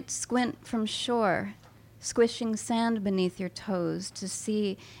you might squint from shore, squishing sand beneath your toes to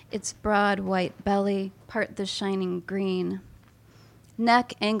see its broad white belly part the shining green.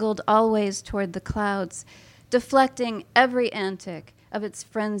 Neck angled always toward the clouds, deflecting every antic of its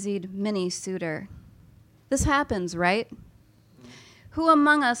frenzied mini-suitor. This happens, right? Who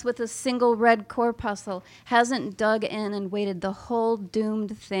among us with a single red corpuscle hasn't dug in and waited the whole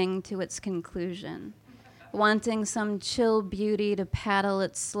doomed thing to its conclusion, wanting some chill beauty to paddle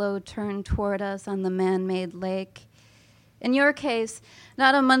its slow turn toward us on the man-made lake? In your case,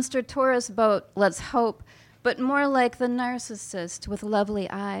 not a Munster tourist boat, let's hope, but more like the narcissist with lovely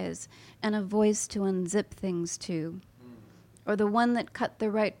eyes and a voice to unzip things to, or the one that cut the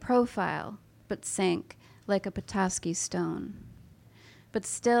right profile but sank like a Petoskey stone. But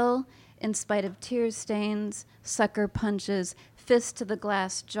still, in spite of tear stains, sucker punches, fist to the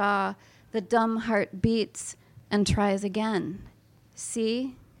glass jaw, the dumb heart beats and tries again.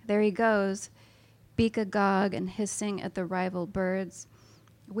 See, there he goes, beak agog and hissing at the rival birds,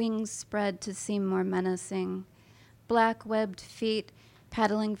 wings spread to seem more menacing, black-webbed feet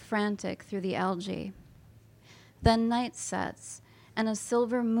paddling frantic through the algae. Then night sets, and a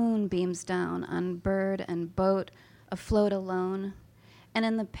silver moon beams down on bird and boat afloat alone, and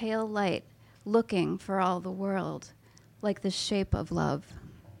in the pale light, looking for all the world, like the shape of love.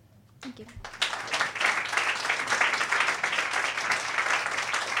 Thank you.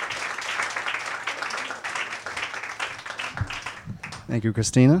 Thank you,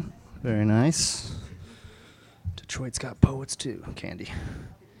 Christina. Very nice. Detroit's got poets too, Candy.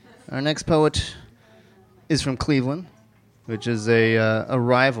 Our next poet is from Cleveland, which is a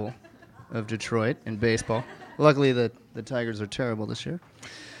rival of Detroit in baseball. Luckily, the Tigers are terrible this year.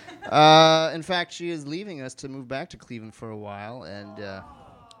 In fact, she is leaving us to move back to Cleveland for a while, and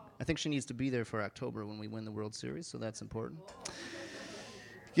I think she needs to be there for October when we win the World Series, so that's important.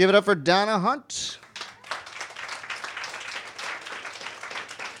 Give it up for Donna Hunt.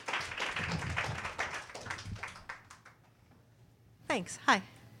 Thanks. Hi,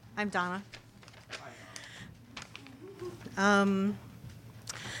 I'm Donna.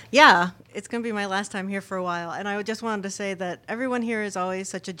 Yeah, it's going to be my last time here for a while, and I just wanted to say that everyone here is always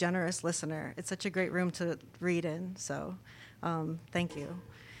such a generous listener. It's such a great room to read in, so thank you.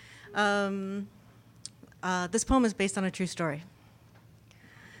 This poem is based on a true story.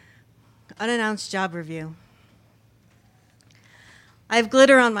 Unannounced job review. I have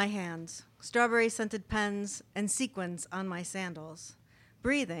glitter on my hands, strawberry-scented pens, and sequins on my sandals.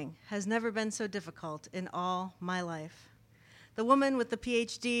 Breathing has never been so difficult in all my life. The woman with the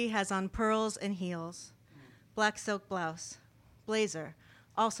PhD has on pearls and heels, black silk blouse, blazer,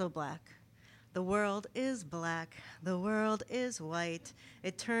 also black. The world is black, the world is white.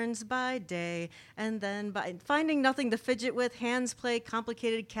 It turns by day, and then by finding nothing to fidget with, hands play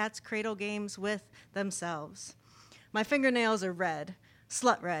complicated cat's cradle games with themselves. My fingernails are red,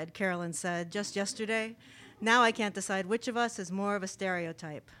 slut red, Carolyn said just yesterday. Now I can't decide which of us is more of a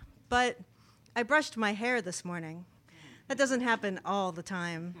stereotype. But I brushed my hair this morning. That doesn't happen all the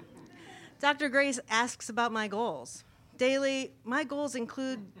time. Dr. Grace asks about my goals. Daily, my goals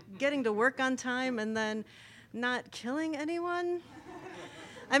include getting to work on time and then not killing anyone.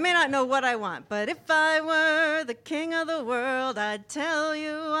 I may not know what I want, but if I were the king of the world, I'd tell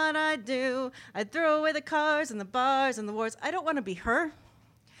you what I'd do. I'd throw away the cars and the bars and the wars. I don't want to be her.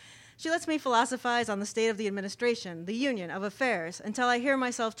 She lets me philosophize on the state of the administration, the union of affairs, until I hear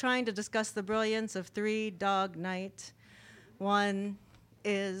myself trying to discuss the brilliance of 3 Dog Night. One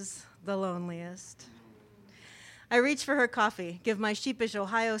is the loneliest. I reach for her coffee, give my sheepish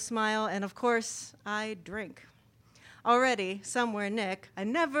Ohio smile, and of course, I drink. Already, somewhere Nick, I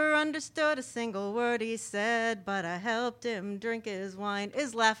never understood a single word he said, but I helped him drink his wine,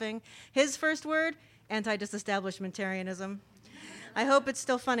 is laughing. His first word, anti-disestablishmentarianism. I hope it's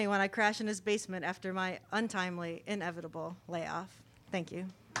still funny when I crash in his basement after my untimely, inevitable layoff. Thank you.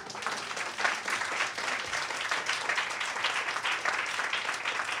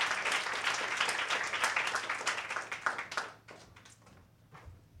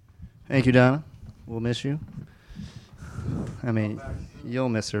 Thank you, Donna. We'll miss you. I mean, you'll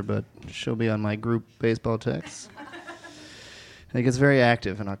miss her, but she'll be on my group baseball text. I think it's very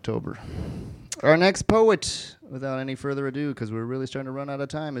active in October. Our next poet, without any further ado, because we're really starting to run out of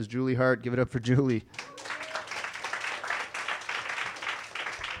time, is Julie Hart. Give it up for Julie.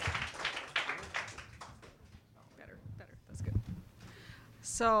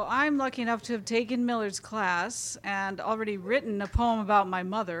 So I'm lucky enough to have taken Millard's class and already written a poem about my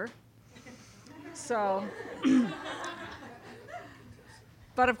mother. So,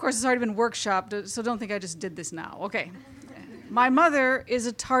 but of course it's already been workshopped, so don't think I just did this now. Okay. My mother is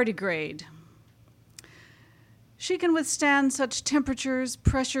a tardigrade. She can withstand such temperatures,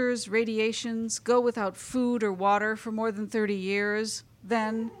 pressures, radiations, go without food or water for more than 30 years,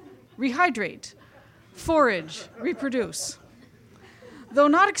 then rehydrate, forage, reproduce. Though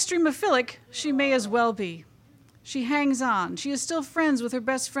not extremophilic, she may as well be. She hangs on. She is still friends with her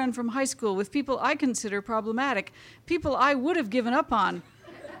best friend from high school, with people I consider problematic, people I would have given up on,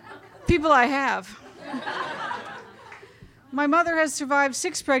 people I have. My mother has survived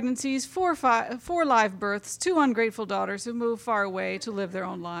 6 pregnancies, 4 live births, 2 ungrateful daughters who moved far away to live their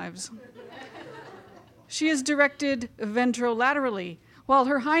own lives. She is directed ventrolaterally, while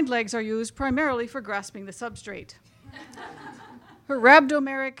her hind legs are used primarily for grasping the substrate. Her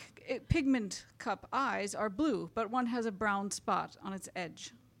rhabdomeric pigment cup eyes are blue, but one has a brown spot on its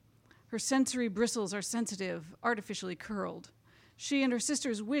edge. Her sensory bristles are sensitive, artificially curled. She and her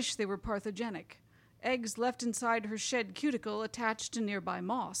sisters wish they were parthogenic. Eggs left inside her shed cuticle attached to nearby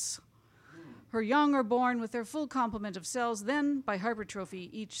moss. Her young are born with their full complement of cells, then, by hypertrophy,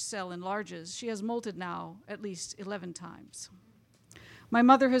 each cell enlarges. She has molted now at least 11 times. My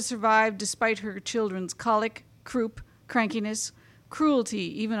mother has survived despite her children's colic, croup, crankiness,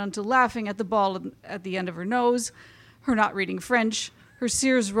 cruelty, even unto laughing at the ball at the end of her nose, her not reading French, her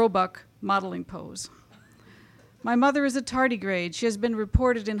Sears Roebuck modeling pose. My mother is a tardigrade. She has been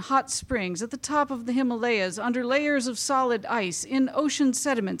reported in hot springs, at the top of the Himalayas, under layers of solid ice, in ocean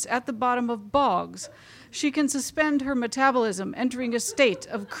sediments, at the bottom of bogs. She can suspend her metabolism, entering a state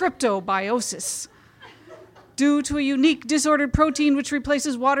of cryptobiosis. Due to a unique disordered protein which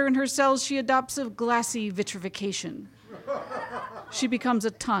replaces water in her cells, she adopts a glassy vitrification. She becomes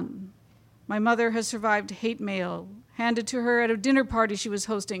a ton. My mother has survived hate mail, handed to her at a dinner party she was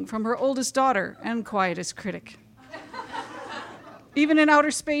hosting from her oldest daughter and quietest critic. Even in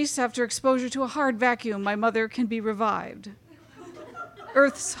outer space, after exposure to a hard vacuum, my mother can be revived.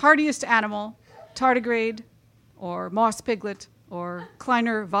 Earth's hardiest animal, tardigrade, or moss piglet, or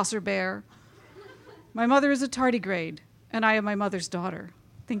Kleiner Wasserbear. My mother is a tardigrade, and I am my mother's daughter.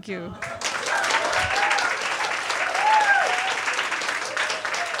 Thank you.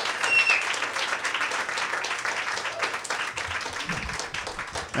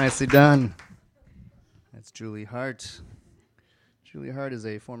 Nicely done. That's Julie Hart. Julie Hart is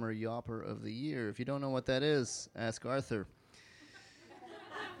a former Yawper of the Year. If you don't know what that is, ask Arthur.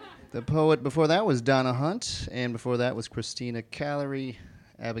 The poet before that was Donna Hunt, and before that was Christina Callery,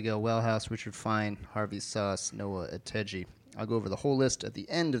 Abigail Wellhouse, Richard Fine, Harvey Sauce, Noah Ateji. I'll go over the whole list at the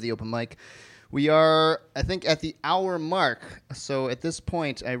end of the open mic. We are, I think, at the hour mark, so at this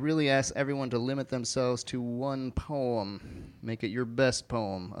point, I really ask everyone to limit themselves to one poem. Make it your best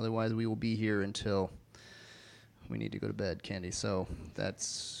poem, otherwise we will be here until we need to go to bed, Candy. So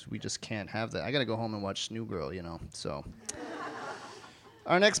we just can't have that. I gotta go home and watch New Girl, so.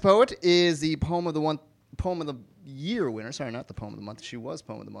 Our next poet is the Poem of the Year winner. Sorry, not the Poem of the Month. She was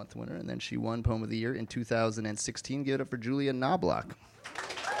Poem of the Month winner, and then she won Poem of the Year in 2016. Give it up for Julia Knobloch.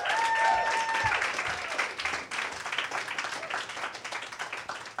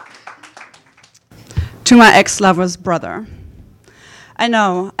 To my ex-lover's brother. I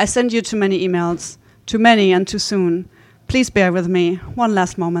know, I send you too many emails, too many and too soon. Please bear with me one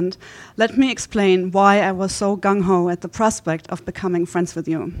last moment. Let me explain why I was so gung-ho at the prospect of becoming friends with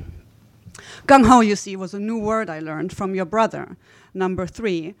you. Gung-ho, you see, was a new word I learned from your brother, number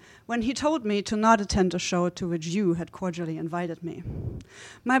 3, when he told me to not attend a show to which you had cordially invited me.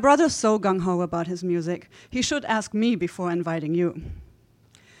 My brother's so gung-ho about his music, he should ask me before inviting you.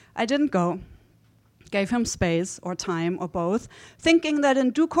 I didn't go. gave him space or time or both, thinking that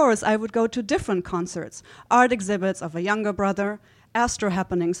in due course I would go to different concerts, art exhibits of a younger brother, astro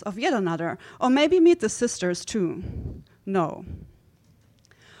happenings of yet another, or maybe meet the sisters too. No.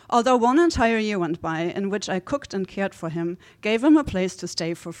 Although one entire year went by in which I cooked and cared for him, gave him a place to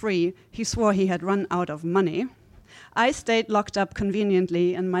stay for free, he swore he had run out of money, I stayed locked up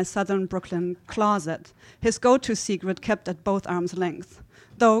conveniently in my southern Brooklyn closet, his go-to secret kept at both arms' length,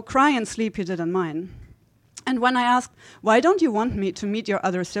 though cry and sleep he didn't mind. And when I asked, why don't you want me to meet your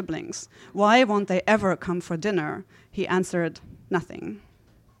other siblings? Why won't they ever come for dinner? He answered, nothing.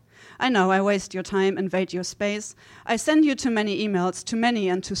 I know I waste your time, invade your space. I send you too many emails, too many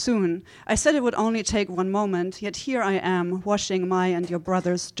and too soon. I said it would only take one moment, yet here I am, washing my and your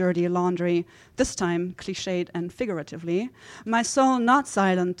brother's dirty laundry, this time cliched and figuratively, my soul not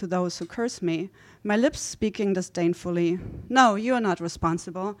silent to those who curse me, my lips speaking disdainfully. No, you are not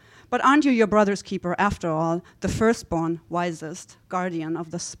responsible, but aren't you your brother's keeper after all, the firstborn, wisest, guardian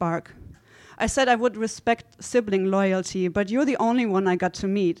of the spark? I said I would respect sibling loyalty, but you're the only one I got to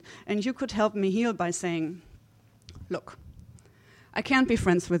meet, and you could help me heal by saying, look, I can't be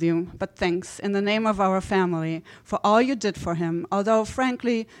friends with you, but thanks, in the name of our family, for all you did for him, although,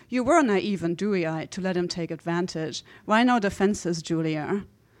 frankly, you were naive and dewy-eyed to let him take advantage. Why no defenses, Julia?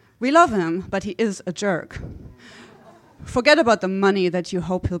 We love him, but he is a jerk. Forget about the money that you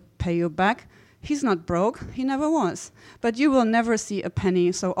hope he'll pay you back. He's not broke, he never was. But you will never see a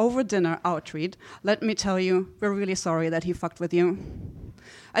penny, so over dinner, our treat, let me tell you, we're really sorry that he fucked with you.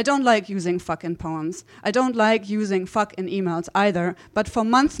 I don't like using fuck in poems. I don't like using fuck in emails either, but for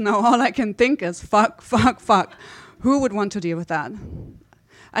months now, all I can think is fuck, fuck, fuck. Who would want to deal with that?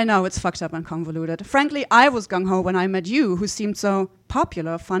 I know it's fucked up and convoluted. Frankly, I was gung-ho when I met you, who seemed so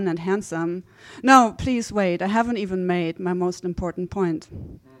popular, fun, and handsome. No, please wait, I haven't even made my most important point.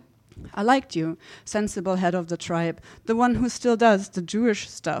 I liked you, sensible head of the tribe, the one who still does the Jewish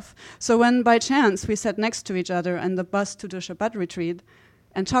stuff. So when by chance we sat next to each other in the bus to the Shabbat retreat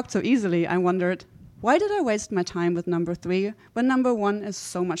and talked so easily, I wondered, why did I waste my time with number 3 when number 1 is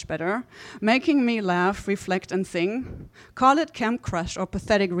so much better? Making me laugh, reflect, and sing? Call it camp crush or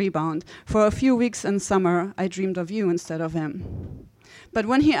pathetic rebound. For a few weeks in summer, I dreamed of you instead of him. But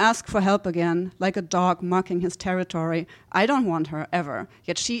when he asked for help again, like a dog marking his territory, I don't want her ever,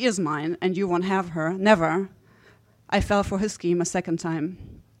 yet she is mine, and you won't have her, never. I fell for his scheme a second time.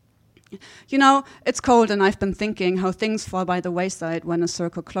 You know, it's cold and I've been thinking how things fall by the wayside when a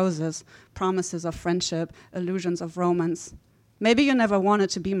circle closes, promises of friendship, illusions of romance. Maybe you never wanted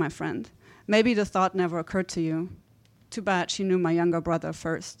to be my friend. Maybe the thought never occurred to you. Too bad she knew my younger brother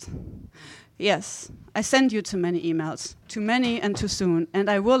first. Yes, I send you too many emails, too many and too soon, and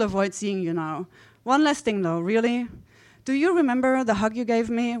I will avoid seeing you now. One last thing though, really? Do you remember the hug you gave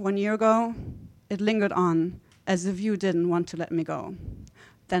me 1 year ago? It lingered on, as if you didn't want to let me go.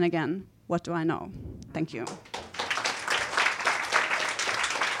 Then again, what do I know? Thank you.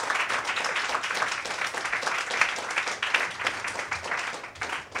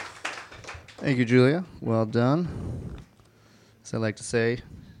 Thank you, Julia. Well done. As I like to say,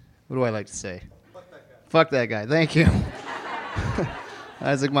 what do I like to say? Fuck that guy. Thank you.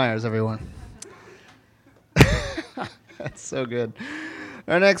 Isaac Myers, everyone. That's so good.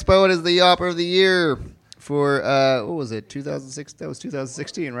 Our next poet is the Yopper of the Year for, what was it, 2006? That was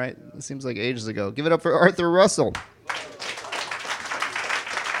 2016, right? It seems like ages ago. Give it up for Arthur Russell.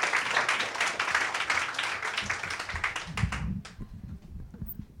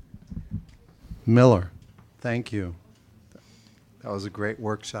 Miller, thank you. That was a great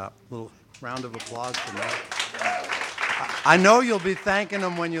workshop. A little round of applause for that. I know you'll be thanking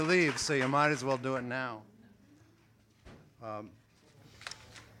them when you leave, so you might as well do it now.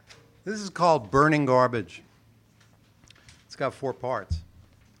 This is called Burning Garbage. It's got 4 parts.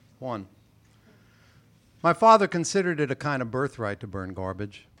 1, my father considered it a kind of birthright to burn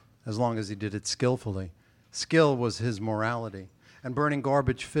garbage, as long as he did it skillfully. Skill was his morality, and burning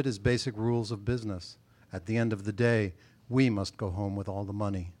garbage fit his basic rules of business. At the end of the day, we must go home with all the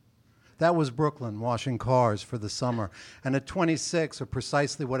money. That was Brooklyn, washing cars for the summer. And at 26, or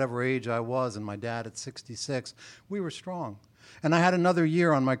precisely whatever age I was, and my dad at 66, we were strong. And I had another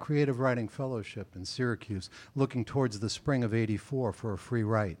year on my creative writing fellowship in Syracuse, looking towards the spring of '84 for a free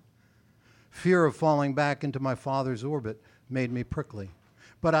write. Fear of falling back into my father's orbit made me prickly.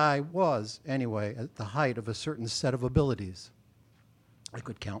 But I was, anyway, at the height of a certain set of abilities. I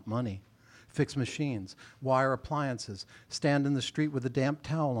could count money, fix machines, wire appliances, stand in the street with a damp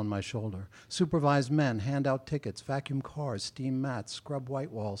towel on my shoulder, supervise men, hand out tickets, vacuum cars, steam mats, scrub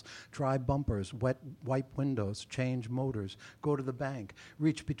white walls, dry bumpers, wipe windows, change motors, go to the bank,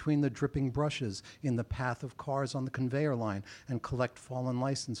 reach between the dripping brushes in the path of cars on the conveyor line and collect fallen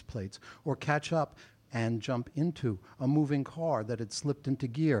license plates, or catch up and jump into a moving car that had slipped into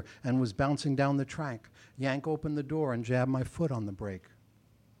gear and was bouncing down the track, yank open the door and jab my foot on the brake.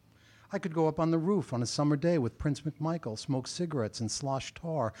 I could go up on the roof on a summer day with Prince McMichael, smoke cigarettes and slosh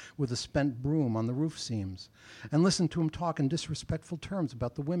tar with a spent broom on the roof seams, and listen to him talk in disrespectful terms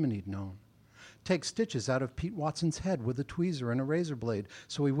about the women he'd known. Take stitches out of Pete Watson's head with a tweezer and a razor blade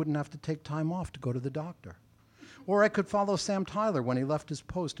so he wouldn't have to take time off to go to the doctor. Or I could follow Sam Tyler when he left his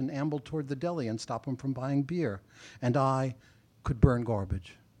post and ambled toward the deli and stop him from buying beer. And I could burn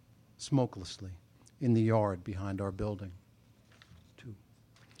garbage, smokelessly, in the yard behind our building. 2.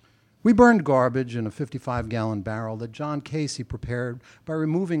 We burned garbage in a 55-gallon barrel that John Casey prepared by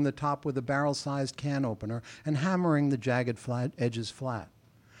removing the top with a barrel-sized can opener and hammering the jagged edges flat.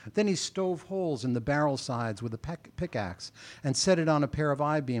 Then he stove holes in the barrel sides with a pickaxe and set it on a pair of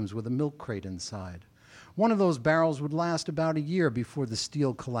I-beams with a milk crate inside. One of those barrels would last about a year before the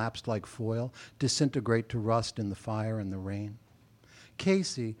steel collapsed like foil, disintegrate to rust in the fire and the rain.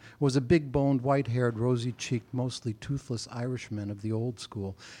 Casey was a big-boned, white-haired, rosy-cheeked, mostly toothless Irishman of the old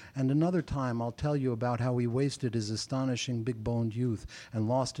school, and another time I'll tell you about how he wasted his astonishing big-boned youth and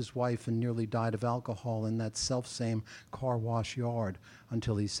lost his wife and nearly died of alcohol in that self-same car wash yard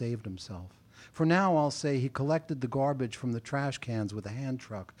until he saved himself. For now, I'll say he collected the garbage from the trash cans with a hand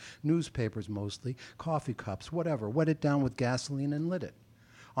truck, newspapers mostly, coffee cups, whatever, wet it down with gasoline and lit it.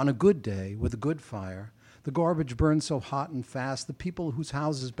 On a good day, with a good fire, the garbage burned so hot and fast, the people whose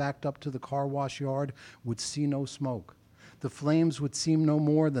houses backed up to the car wash yard would see no smoke. The flames would seem no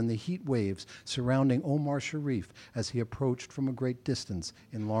more than the heat waves surrounding Omar Sharif as he approached from a great distance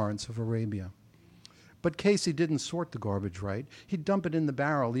in Lawrence of Arabia. But Casey didn't sort the garbage right. He'd dump it in the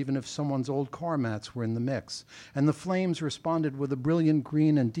barrel even if someone's old car mats were in the mix. And the flames responded with a brilliant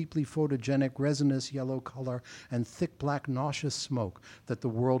green and deeply photogenic resinous yellow color and thick black nauseous smoke that the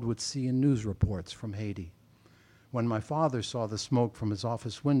world would see in news reports from Haiti. When my father saw the smoke from his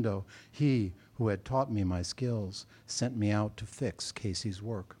office window, he, who had taught me my skills, sent me out to fix Casey's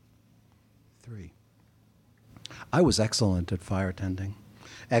work. 3. I was excellent at fire tending,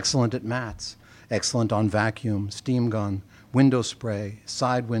 excellent at mats, excellent on vacuum, steam gun, window spray,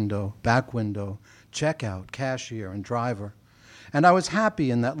 side window, back window, checkout, cashier, and driver. And I was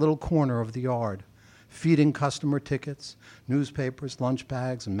happy in that little corner of the yard, feeding customer tickets, newspapers, lunch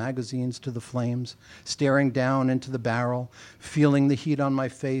bags, and magazines to the flames, staring down into the barrel, feeling the heat on my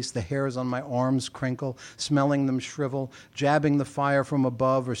face, the hairs on my arms crinkle, smelling them shrivel, jabbing the fire from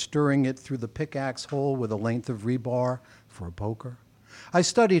above or stirring it through the pickaxe hole with a length of rebar for a poker. I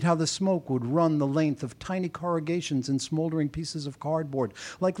studied how the smoke would run the length of tiny corrugations in smoldering pieces of cardboard,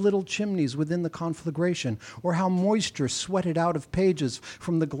 like little chimneys within the conflagration, or how moisture sweated out of pages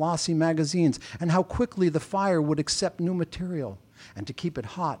from the glossy magazines, and how quickly the fire would accept new material. And to keep it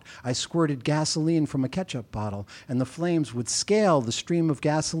hot, I squirted gasoline from a ketchup bottle, and the flames would scale the stream of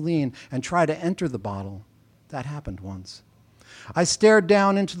gasoline and try to enter the bottle. That happened once. I stared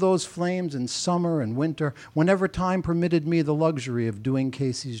down into those flames in summer and winter, whenever time permitted me the luxury of doing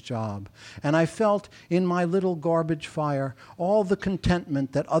Casey's job. And I felt in my little garbage fire all the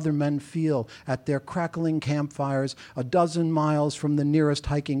contentment that other men feel at their crackling campfires a dozen miles from the nearest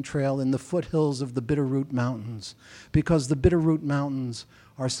hiking trail in the foothills of the Bitterroot Mountains. Because the Bitterroot Mountains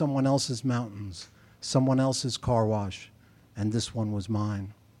are someone else's mountains, someone else's car wash, and this one was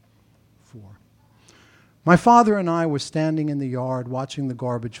mine. 4. My father and I were standing in the yard watching the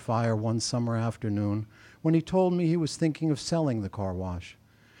garbage fire one summer afternoon when he told me he was thinking of selling the car wash.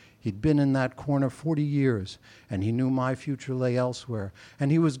 He'd been in that corner 40 years, and he knew my future lay elsewhere,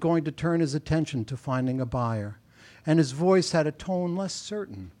 and he was going to turn his attention to finding a buyer. And his voice had a tone less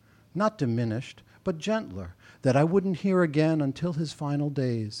certain, not diminished, but gentler, that I wouldn't hear again until his final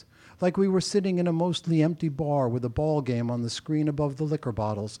days. Like we were sitting in a mostly empty bar with a ball game on the screen above the liquor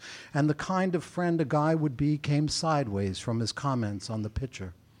bottles, and the kind of friend a guy would be came sideways from his comments on the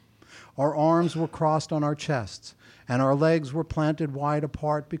pitcher. Our arms were crossed on our chests, and our legs were planted wide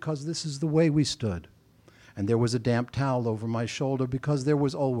apart because this is the way we stood. And there was a damp towel over my shoulder because there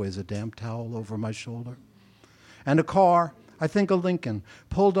was always a damp towel over my shoulder. And a car, I think a Lincoln,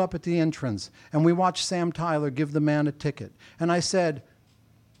 pulled up at the entrance, and we watched Sam Tyler give the man a ticket. And I said,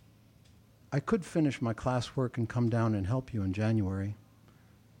 I could finish my classwork and come down and help you in January.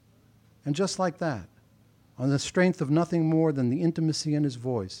 And just like that, on the strength of nothing more than the intimacy in his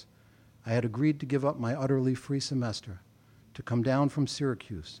voice, I had agreed to give up my utterly free semester, to come down from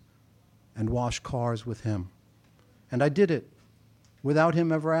Syracuse and wash cars with him. And I did it without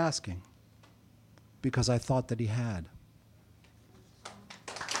him ever asking, because I thought that he had.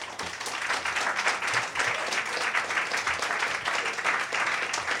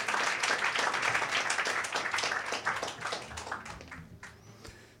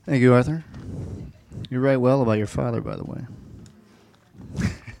 Thank you, Arthur. You write well about your father, by the way.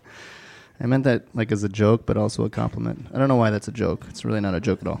 I meant that like as a joke, but also a compliment. I don't know why that's a joke. It's really not a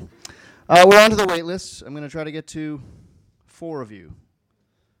joke at all. We're on to the wait list. I'm going to try to get to 4 of you.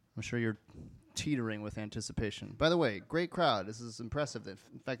 I'm sure you're teetering with anticipation. By the way, great crowd. This is impressive.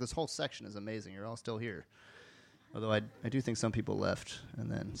 In fact, this whole section is amazing. You're all still here. Although I do think some people left, and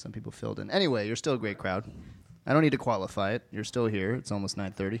then some people filled in. Anyway, you're still a great crowd. I don't need to qualify it. You're still here. It's almost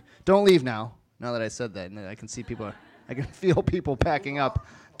 9:30. Don't leave now. Now that I said that, and I can see people. I can feel people packing up.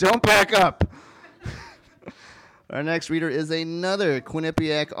 Don't pack up. Our next reader is another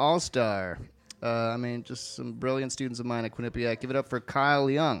Quinnipiac All-Star. Just some brilliant students of mine at Quinnipiac. Give it up for Kyle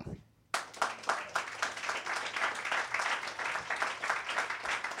Young.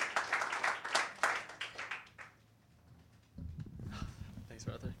 Thanks,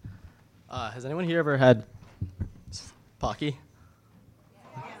 Arthur. Has anyone here ever had Pocky?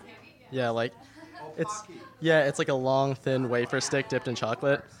 Yeah, like it's like a long, thin wafer stick dipped in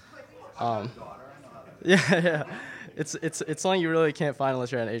chocolate. Yeah. It's something you really can't find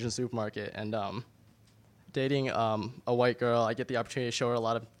unless you're at an Asian supermarket. And dating a white girl, I get the opportunity to show her a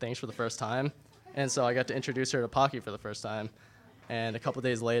lot of things for the first time. And so I got to introduce her to Pocky for the first time. And a couple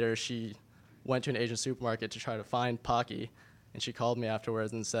days later, she went to an Asian supermarket to try to find Pocky. And she called me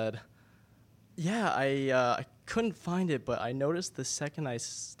afterwards and said, yeah, I couldn't find it, but I noticed the second I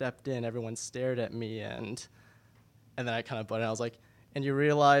stepped in, everyone stared at me, and then I kind of butted. I was like, and you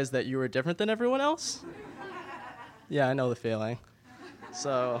realized that you were different than everyone else? Yeah, I know the feeling.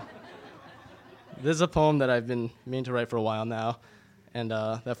 So this is a poem that I've been meaning to write for a while now, and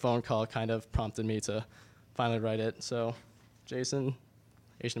that phone call kind of prompted me to finally write it. So, Jason,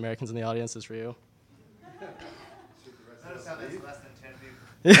 Asian Americans in the audience, is for you. Notice how that's less than 10 people.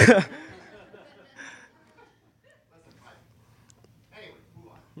 Yeah.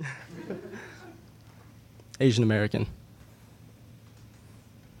 Asian American.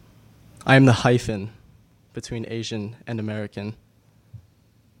 I am the hyphen between Asian and American.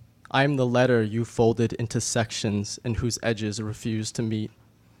 I am the letter you folded into sections and whose edges refuse to meet.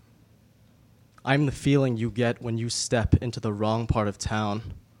 I am the feeling you get when you step into the wrong part of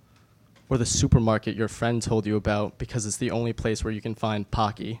town, or the supermarket your friend told you about because it's the only place where you can find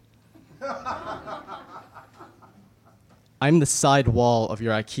Pocky. I'm the side wall of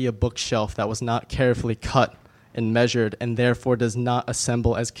your IKEA bookshelf that was not carefully cut and measured and therefore does not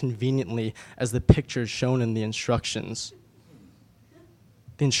assemble as conveniently as the pictures shown in the instructions.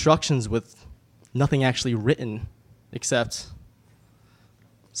 The instructions with nothing actually written except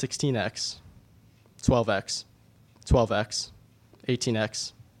 16x, 12x, 12x,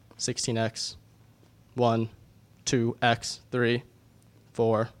 18x, 16x, 1, 2x, 3,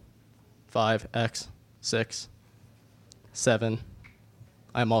 4, 5x, 6, 7.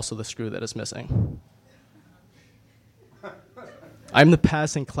 I am also the screw that is missing. I'm the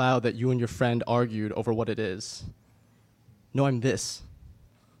passing cloud that you and your friend argued over what it is. No, I'm this.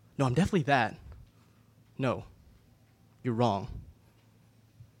 No, I'm definitely that. No, you're wrong.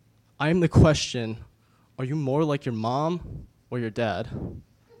 I am the question, are you more like your mom or your dad?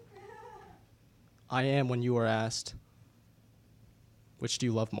 I am when you are asked, which do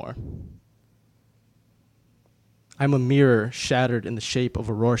you love more? I'm a mirror shattered in the shape of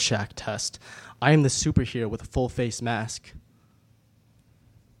a Rorschach test. I am the superhero with a full face mask.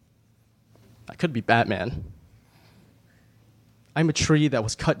 I could be Batman. I'm a tree that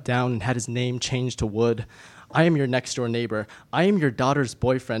was cut down and had his name changed to wood. I am your next door neighbor. I am your daughter's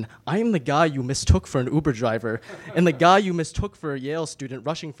boyfriend. I am the guy you mistook for an Uber driver, and the guy you mistook for a Yale student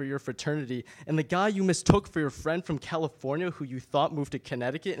rushing for your fraternity, and the guy you mistook for your friend from California who you thought moved to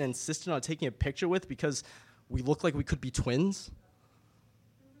Connecticut and insisted on taking a picture with because we look like we could be twins.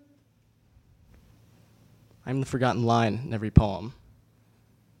 I'm the forgotten line in every poem.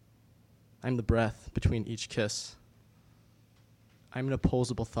 I'm the breath between each kiss. I'm an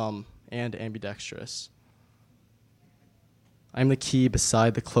opposable thumb and ambidextrous. I'm the key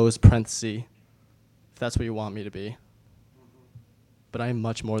beside the closed parenthesis, if that's what you want me to be. But I am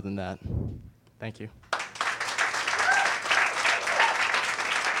much more than that. Thank you.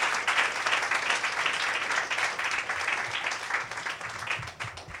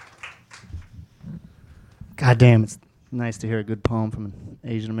 God damn, it's nice to hear a good poem from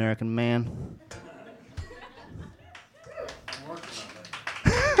Asian American man.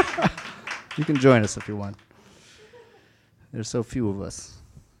 You can join us if you want. There's so few of us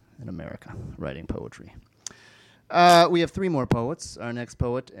in America writing poetry. We have 3 more poets. Our next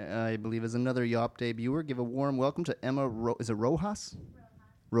poet, I believe, is another Yawp debuter. Give a warm welcome to Emma is it Rojas?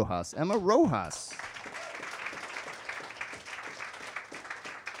 Rojas. Emma Rojas.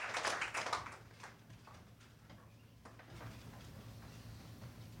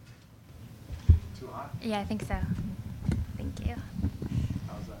 Too hot? Yeah, I think so. Thank you.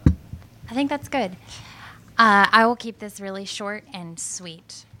 How's that? I think that's good. I will keep this really short and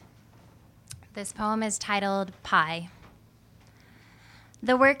sweet. This poem is titled Pie.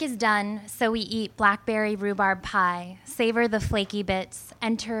 The work is done, so we eat blackberry rhubarb pie, savor the flaky bits,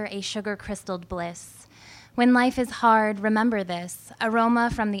 enter a sugar-crystalled bliss. When life is hard, remember this, aroma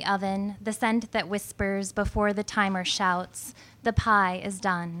from the oven, the scent that whispers before the timer shouts, the pie is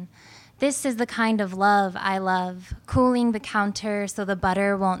done. This is the kind of love I love, cooling the counter so the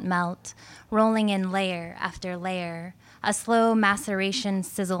butter won't melt, rolling in layer after layer, a slow maceration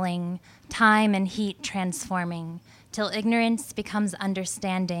sizzling, time and heat transforming, till ignorance becomes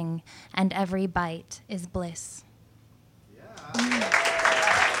understanding and every bite is bliss.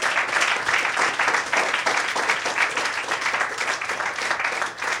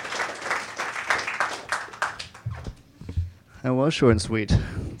 That was short and sweet.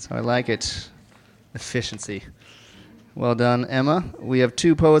 So I like it. Efficiency. Well done, Emma. We have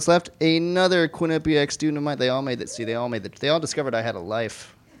 2 poets left. Another Quinnipiac student of mine. They all discovered I had a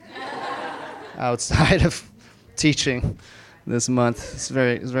life outside of teaching this month. It's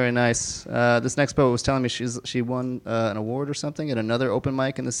very nice. This next poet was telling me she won an award or something at another open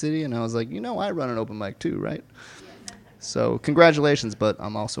mic in the city, and I was like, I run an open mic too, right? So congratulations, but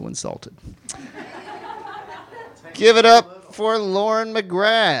I'm also insulted. Give it up for Lauren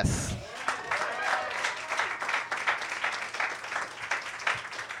McGrath.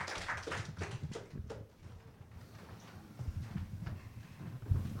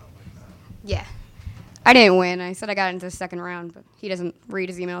 Yeah. I didn't win. I said I got into the second round, but he doesn't read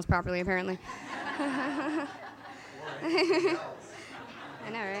his emails properly, apparently. I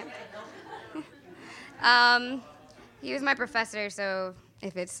know, right? He was my professor, so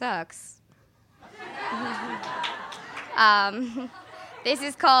if it sucks. This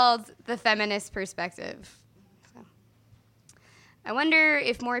is called The Feminist Perspective. So, I wonder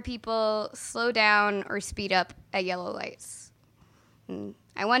if more people slow down or speed up at yellow lights.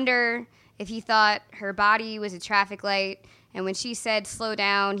 I wonder if he thought her body was a traffic light, and when she said slow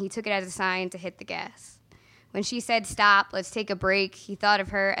down, he took it as a sign to hit the gas. When she said stop, let's take a break, he thought of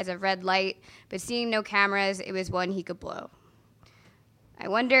her as a red light, but seeing no cameras, it was one he could blow. I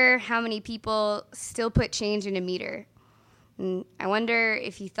wonder how many people still put change in a meter. I wonder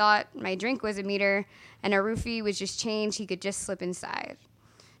if he thought my drink was a meter and a roofie was just change he could just slip inside.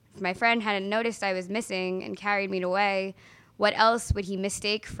 If my friend hadn't noticed I was missing and carried me away, what else would he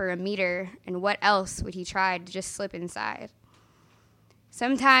mistake for a meter, and what else would he try to just slip inside?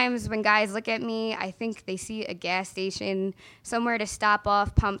 Sometimes when guys look at me, I think they see a gas station, somewhere to stop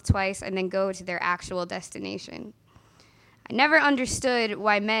off, pump twice, and then go to their actual destination. I never understood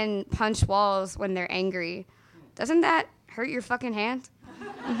why men punch walls when they're angry. Doesn't that hurt your fucking hand?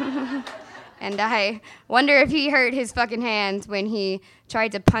 And I wonder if he hurt his fucking hand when he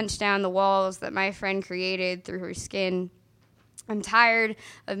tried to punch down the walls that my friend created through her skin. I'm tired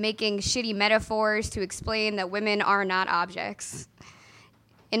of making shitty metaphors to explain that women are not objects.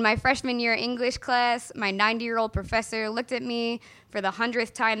 In my freshman year English class, my 90-year-old professor looked at me for the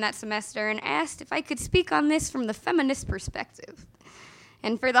 100th time that semester and asked if I could speak on this from the feminist perspective.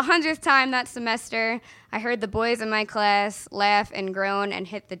 And for the 100th time that semester, I heard the boys in my class laugh and groan and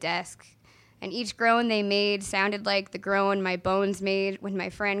hit the desk. And each groan they made sounded like the groan my bones made when my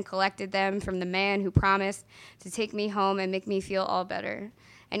friend collected them from the man who promised to take me home and make me feel all better.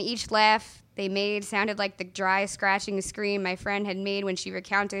 And each laugh they made sounded like the dry, scratching scream my friend had made when she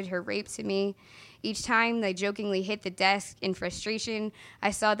recounted her rape to me. Each time they jokingly hit the desk in frustration,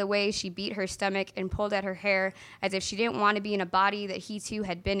 I saw the way she beat her stomach and pulled at her hair as if she didn't want to be in a body that he too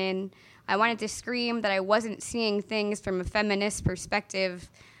had been in. I wanted to scream that I wasn't seeing things from a feminist perspective.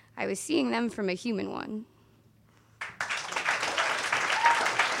 I was seeing them from a human one.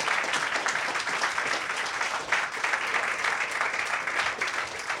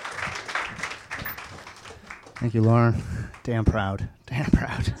 Thank you, Lauren. Damn proud. Damn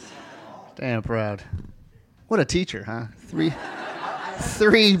proud. Damn proud. What a teacher, huh?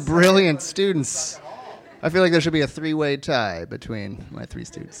 Three brilliant students. I feel like there should be a 3-way tie between my 3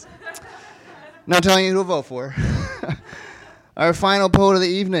 students. Not telling you who to vote for. Our final poet of the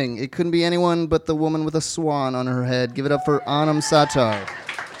evening. It couldn't be anyone but the woman with a swan on her head. Give it up for Anam Sattar.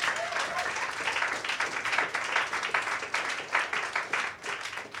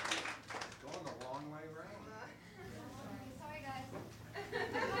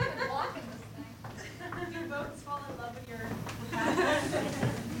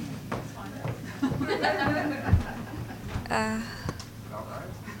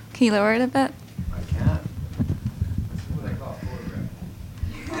 Can you lower it a bit? I can.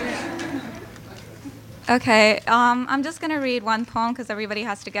 Okay, I'm just going to read one poem because everybody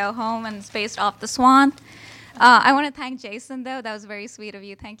has to go home, and it's based off The Swan. I want to thank Jason, though. That was very sweet of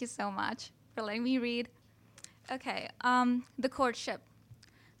you. Thank you so much for letting me read. Okay, The Courtship.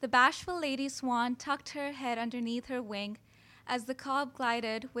 The bashful lady swan tucked her head underneath her wing as the cob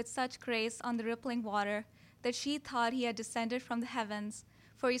glided with such grace on the rippling water that she thought he had descended from the heavens,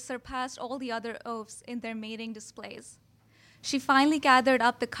 for he surpassed all the other oafs in their mating displays. She finally gathered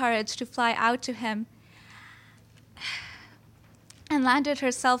up the courage to fly out to him and landed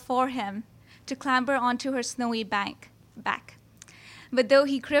herself for him to clamber onto her snowy back. But though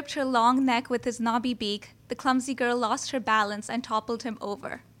he gripped her long neck with his knobby beak, the clumsy girl lost her balance and toppled him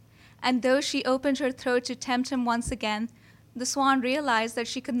over. And though she opened her throat to tempt him once again, the swan realized that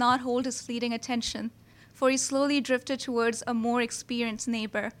she could not hold his fleeting attention, for he slowly drifted towards a more experienced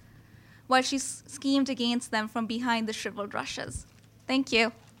neighbor, while she schemed against them from behind the shriveled rushes. Thank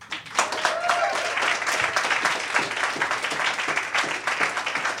you.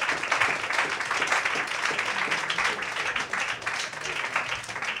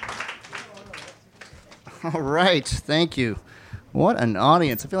 All right, thank you. What an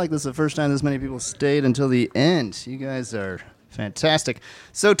audience. I feel like this is the first time this many people stayed until the end. You guys are fantastic.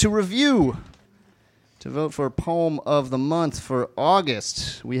 So to review, to vote for Poem of the Month for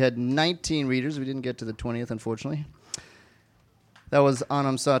August, we had 19 readers. We didn't get to the 20th, unfortunately. That was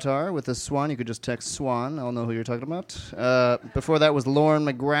Anam Sattar with the Swan. You could just text Swan. I'll know who you're talking about. Before that was Lauren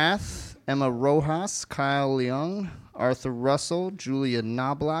McGrath, Emma Rojas, Kyle Leung, Arthur Russell, Julia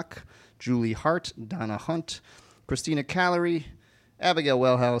Knobloch, Julie Hart, Donna Hunt, Christina Callery, Abigail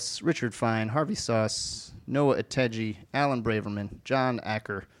Wellhouse, Richard Fine, Harvey Sauce, Noah Ateji, Alan Braverman, John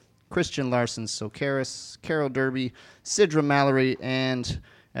Acker, Christian Larson Socaris, Carol Derby, Sidra Mallory, and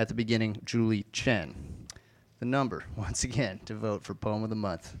at the beginning, Julie Chen. The number, once again, to vote for Poem of the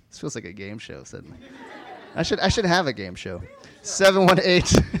Month. This feels like a game show suddenly. I should have a game show.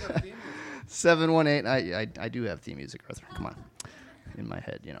 718. 718. I do have theme music, Arthur. Come on. In my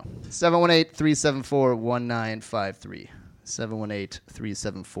head, you know. 718-374-1953.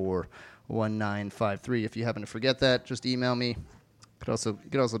 718-374-1953. If you happen to forget that, just email me. You could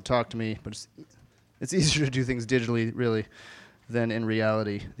also talk to me, but it's easier to do things digitally, really, than in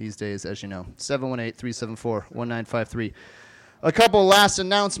reality these days, as you know. 718-374-1953. A couple last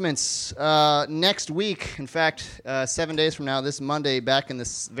announcements. Next week, in fact, 7 days from now, this Monday, back in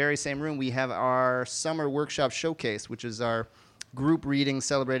this very same room, we have our summer workshop showcase, which is our group reading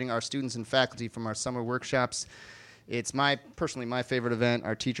celebrating our students and faculty from our summer workshops. It's personally my favorite event.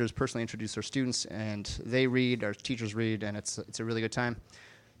 Our teachers personally introduce our students, and they read, our teachers read, and it's a really good time.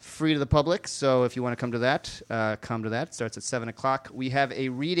 Free to the public, so if you want to come to that, come to that. It starts at 7 o'clock. We have a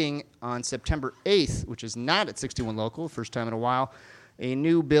reading on September 8th, which is not at 61 Local, first time in a while. A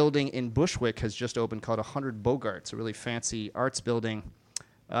new building in Bushwick has just opened called 100 Bogarts, a really fancy arts building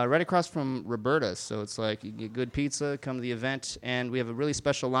right across from Roberta's. So it's like you get good pizza, come to the event, and we have a really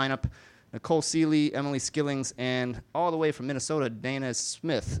special lineup. Nicole Seeley, Emily Skillings, and all the way from Minnesota, Dana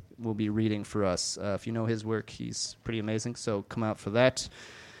Smith will be reading for us. If you know his work, he's pretty amazing, so come out for that.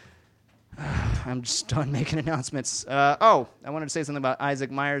 I'm just done making announcements. I wanted to say something about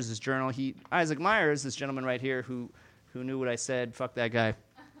Isaac Myers' journal. Isaac Myers, this gentleman right here who knew what I said, fuck that guy,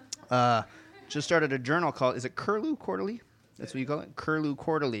 just started a journal called, is it Curlew Quarterly? That's what you call it? Curlew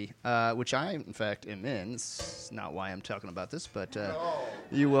Quarterly, which I, in fact, am in. It's not why I'm talking about this, but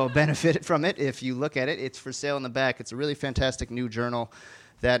you will benefit from it if you look at it. It's for sale in the back. It's a really fantastic new journal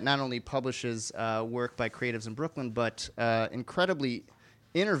that not only publishes work by creatives in Brooklyn, but incredibly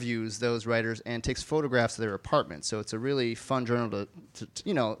interviews those writers and takes photographs of their apartments. So it's a really fun journal to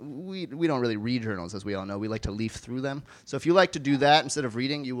we don't really read journals, as we all know. We like to leaf through them. So if you like to do that instead of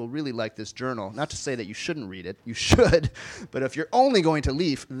reading, you will really like this journal. Not to say that you shouldn't read it. You should. But if you're only going to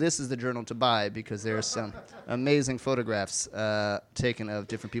leaf, this is the journal to buy because there's some amazing photographs taken of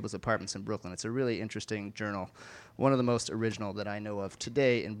different people's apartments in Brooklyn. It's a really interesting journal. One of the most original that I know of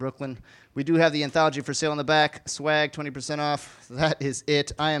today in Brooklyn. We do have the anthology for sale in the back. Swag, 20% off. That is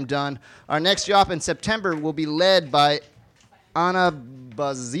it. I am done. Our next job in September will be led by Anna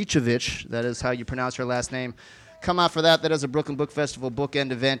Bazicevic. That is how you pronounce her last name. Come out for that. That is a Brooklyn Book Festival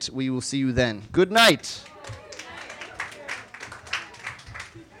bookend event. We will see you then. Good night.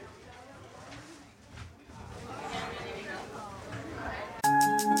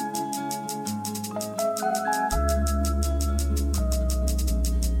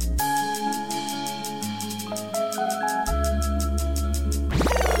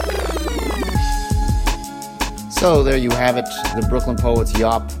 So there you have it, the Brooklyn Poets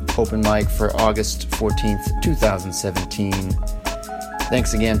Yop open mic for August 14th, 2017.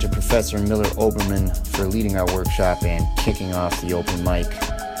 Thanks again to Professor Miller Oberman for leading our workshop and kicking off the open mic.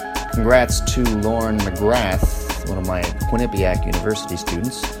 Congrats to Lauren McGrath, one of my Quinnipiac University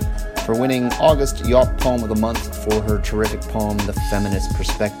students, for winning August Yop Poem of the Month for her terrific poem, The Feminist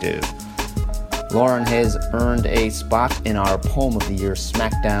Perspective. Lauren has earned a spot in our Poem of the Year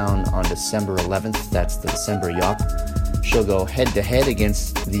Smackdown on December 11th. That's the December Yop. She'll go head-to-head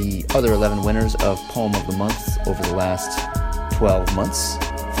against the other 11 winners of Poem of the Month over the last 12 months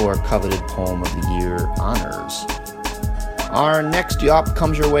for coveted Poem of the Year honors. Our next Yop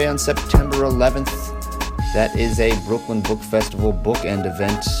comes your way on September 11th. That is a Brooklyn Book Festival bookend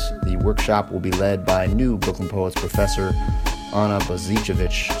event. The workshop will be led by new Brooklyn Poets professor Anna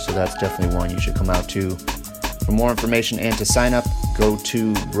Bozicevic, so that's definitely one you should come out to. For more information and to sign up, go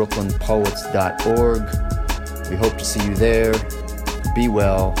to brooklynpoets.org. We hope to see you there. Be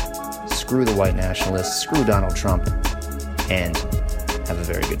well, screw the white nationalists, screw Donald Trump, and have a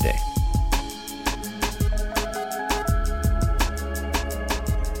very good day.